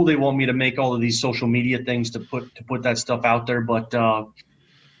 At school they want me to make all of these social media things to put that stuff out there, but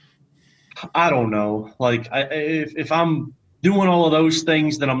I don't know. Like, if I'm doing all of those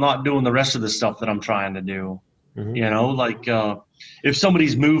things, then I'm not doing the rest of the stuff that I'm trying to do. Mm-hmm. Like if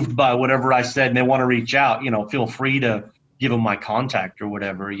somebody's moved by whatever I said and they want to reach out, feel free to give them my contact or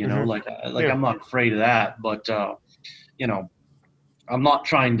whatever. Mm-hmm. Like yeah. I'm not afraid of that, but I'm not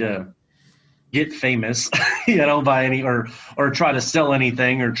trying to get famous, by any or try to sell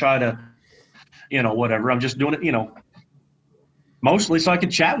anything or try to, whatever. I'm just doing it, mostly so I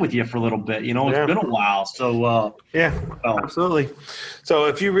could chat with you for a little bit. It's been a while. So yeah, absolutely. So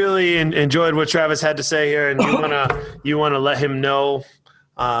if you really enjoyed what Travis had to say here, and you wanna let him know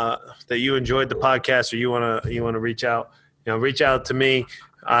that you enjoyed the podcast, or you wanna reach out, reach out to me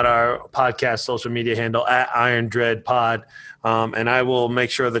at our podcast social media handle at Iron Dread Pod. And I will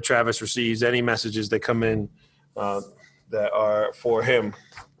make sure that Travis receives any messages that come in that are for him.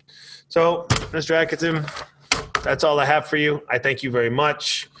 So, Mr. Atkinson, that's all I have for you. I thank you very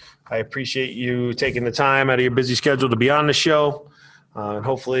much. I appreciate you taking the time out of your busy schedule to be on the show. And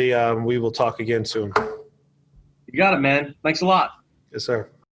hopefully we will talk again soon. You got it, man. Thanks a lot. Yes, sir.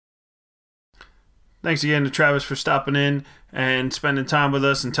 Thanks again to Travis for stopping in and spending time with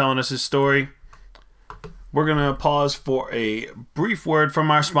us and telling us his story. We're going to pause for a brief word from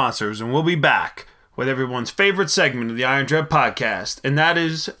our sponsors, and we'll be back with everyone's favorite segment of the Iron Dread podcast, and that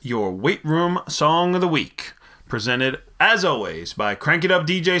is your Weight Room Song of the Week, presented, as always, by Crank It Up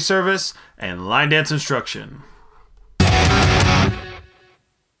DJ Service and Line Dance Instruction.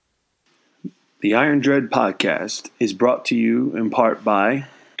 The Iron Dread podcast is brought to you in part by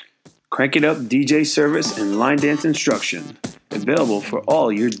Crank It Up DJ service and line dance instruction, available for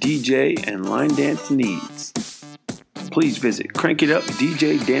all your DJ and line dance needs. Please visit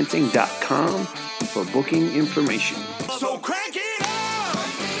crankitupdjdancing.com for booking information. So crank it up,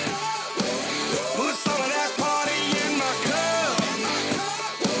 put some of that party in my cup.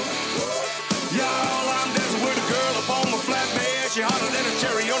 Y'all, I'm dancing with a girl up on my flatbed. She hotter than a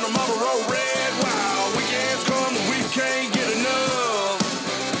cherry on the Marlboro Red. Wow, weekends come and we can't get enough.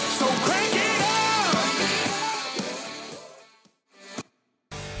 So crank it up.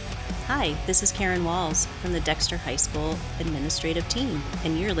 Hi, this is Karen Walls from the Dexter High School administrative team,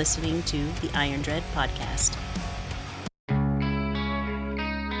 and you're listening to the Iron Dread podcast.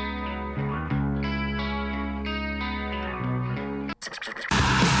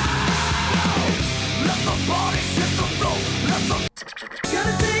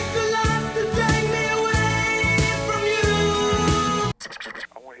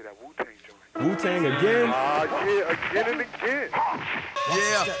 Wu-Tang again? Yeah, again and again.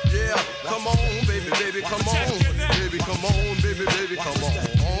 Yeah, come on, baby, come on. Baby, come on, baby, come on.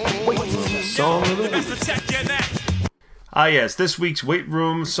 Song of the week. Ah yes, this week's Weight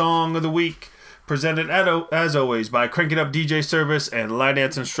Room Song of the Week, presented as always by Crank It Up DJ Service and Line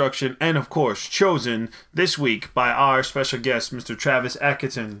Dance Instruction, and of course chosen this week by our special guest, Mr. Travis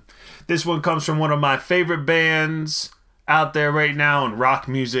Atkinson. This one comes from one of my favorite bands out there right now in rock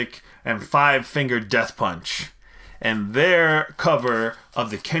music, and Five Finger Death Punch, and their cover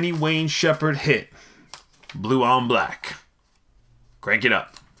of the Kenny Wayne Shepherd hit, Blue on Black. Crank it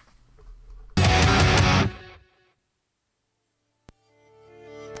up.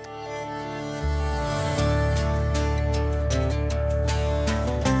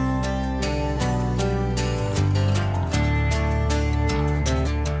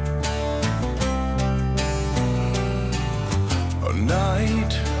 A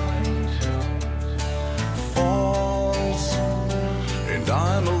night falls and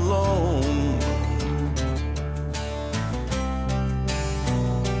I'm alone.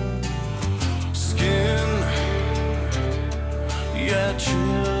 Skin, yeah,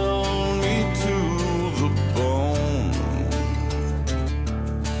 chill me to the bone.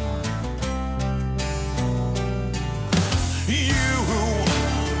 You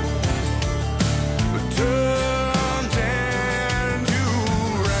turned and you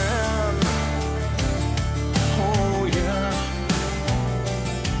ran. Oh yeah.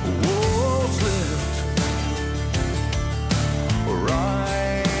 Walls lift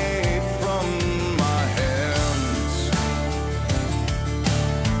right from my hands.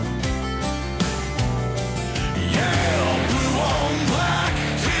 Yeah, blue on black,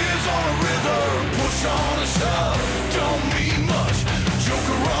 tears on a river, push on a shove, don't mean much.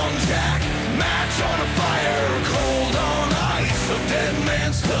 Joker on Jack, match on a fire, cold on ice, a dead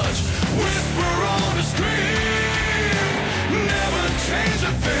man's touch, whisper on a scream, never change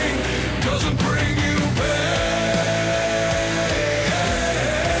a thing, doesn't bring you back.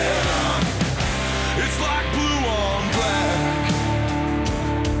 It's like blue on black.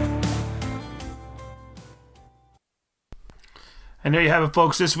 And there you have it,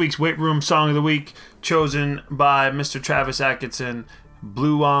 folks. This week's Weight Room Song of the Week, chosen by Mr. Travis Atkinson,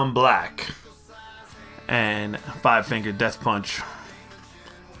 Blue on Black, and Five Finger Death Punch.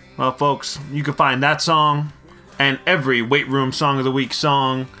 Well, folks, you can find that song and every Weight Room Song of the Week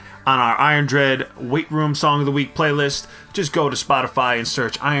song on our Iron Dread Weight Room Song of the Week playlist. Just go to Spotify and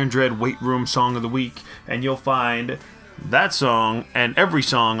search Iron Dread Weight Room Song of the Week, and you'll find that song and every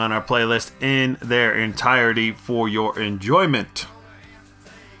song on our playlist in their entirety for your enjoyment.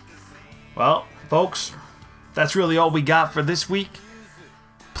 Well, folks, that's really all we got for this week.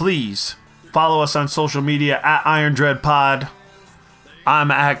 Please follow us on social media at Iron Dread Pod. I'm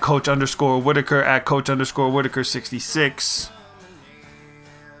at Coach_Whitaker, at Coach_Whitaker66.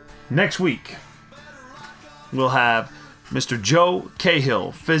 Next week, we'll have Mr. Joe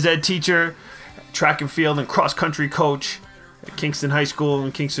Cahill, phys ed teacher, track and field and cross country coach at Kingston High School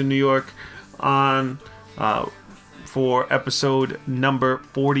in Kingston, New York, on for episode number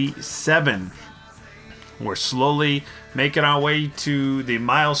 47. We're slowly making our way to the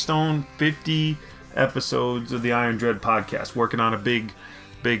milestone 50 episodes of the Iron Dread podcast. Working on a big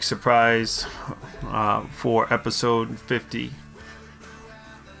surprise for episode 50.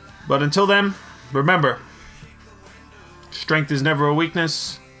 But until then, remember, strength is never a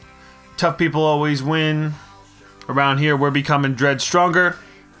weakness. Tough people always win. Around here, we're becoming Dread stronger.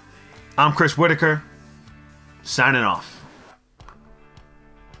 I'm Chris Whitaker, signing off.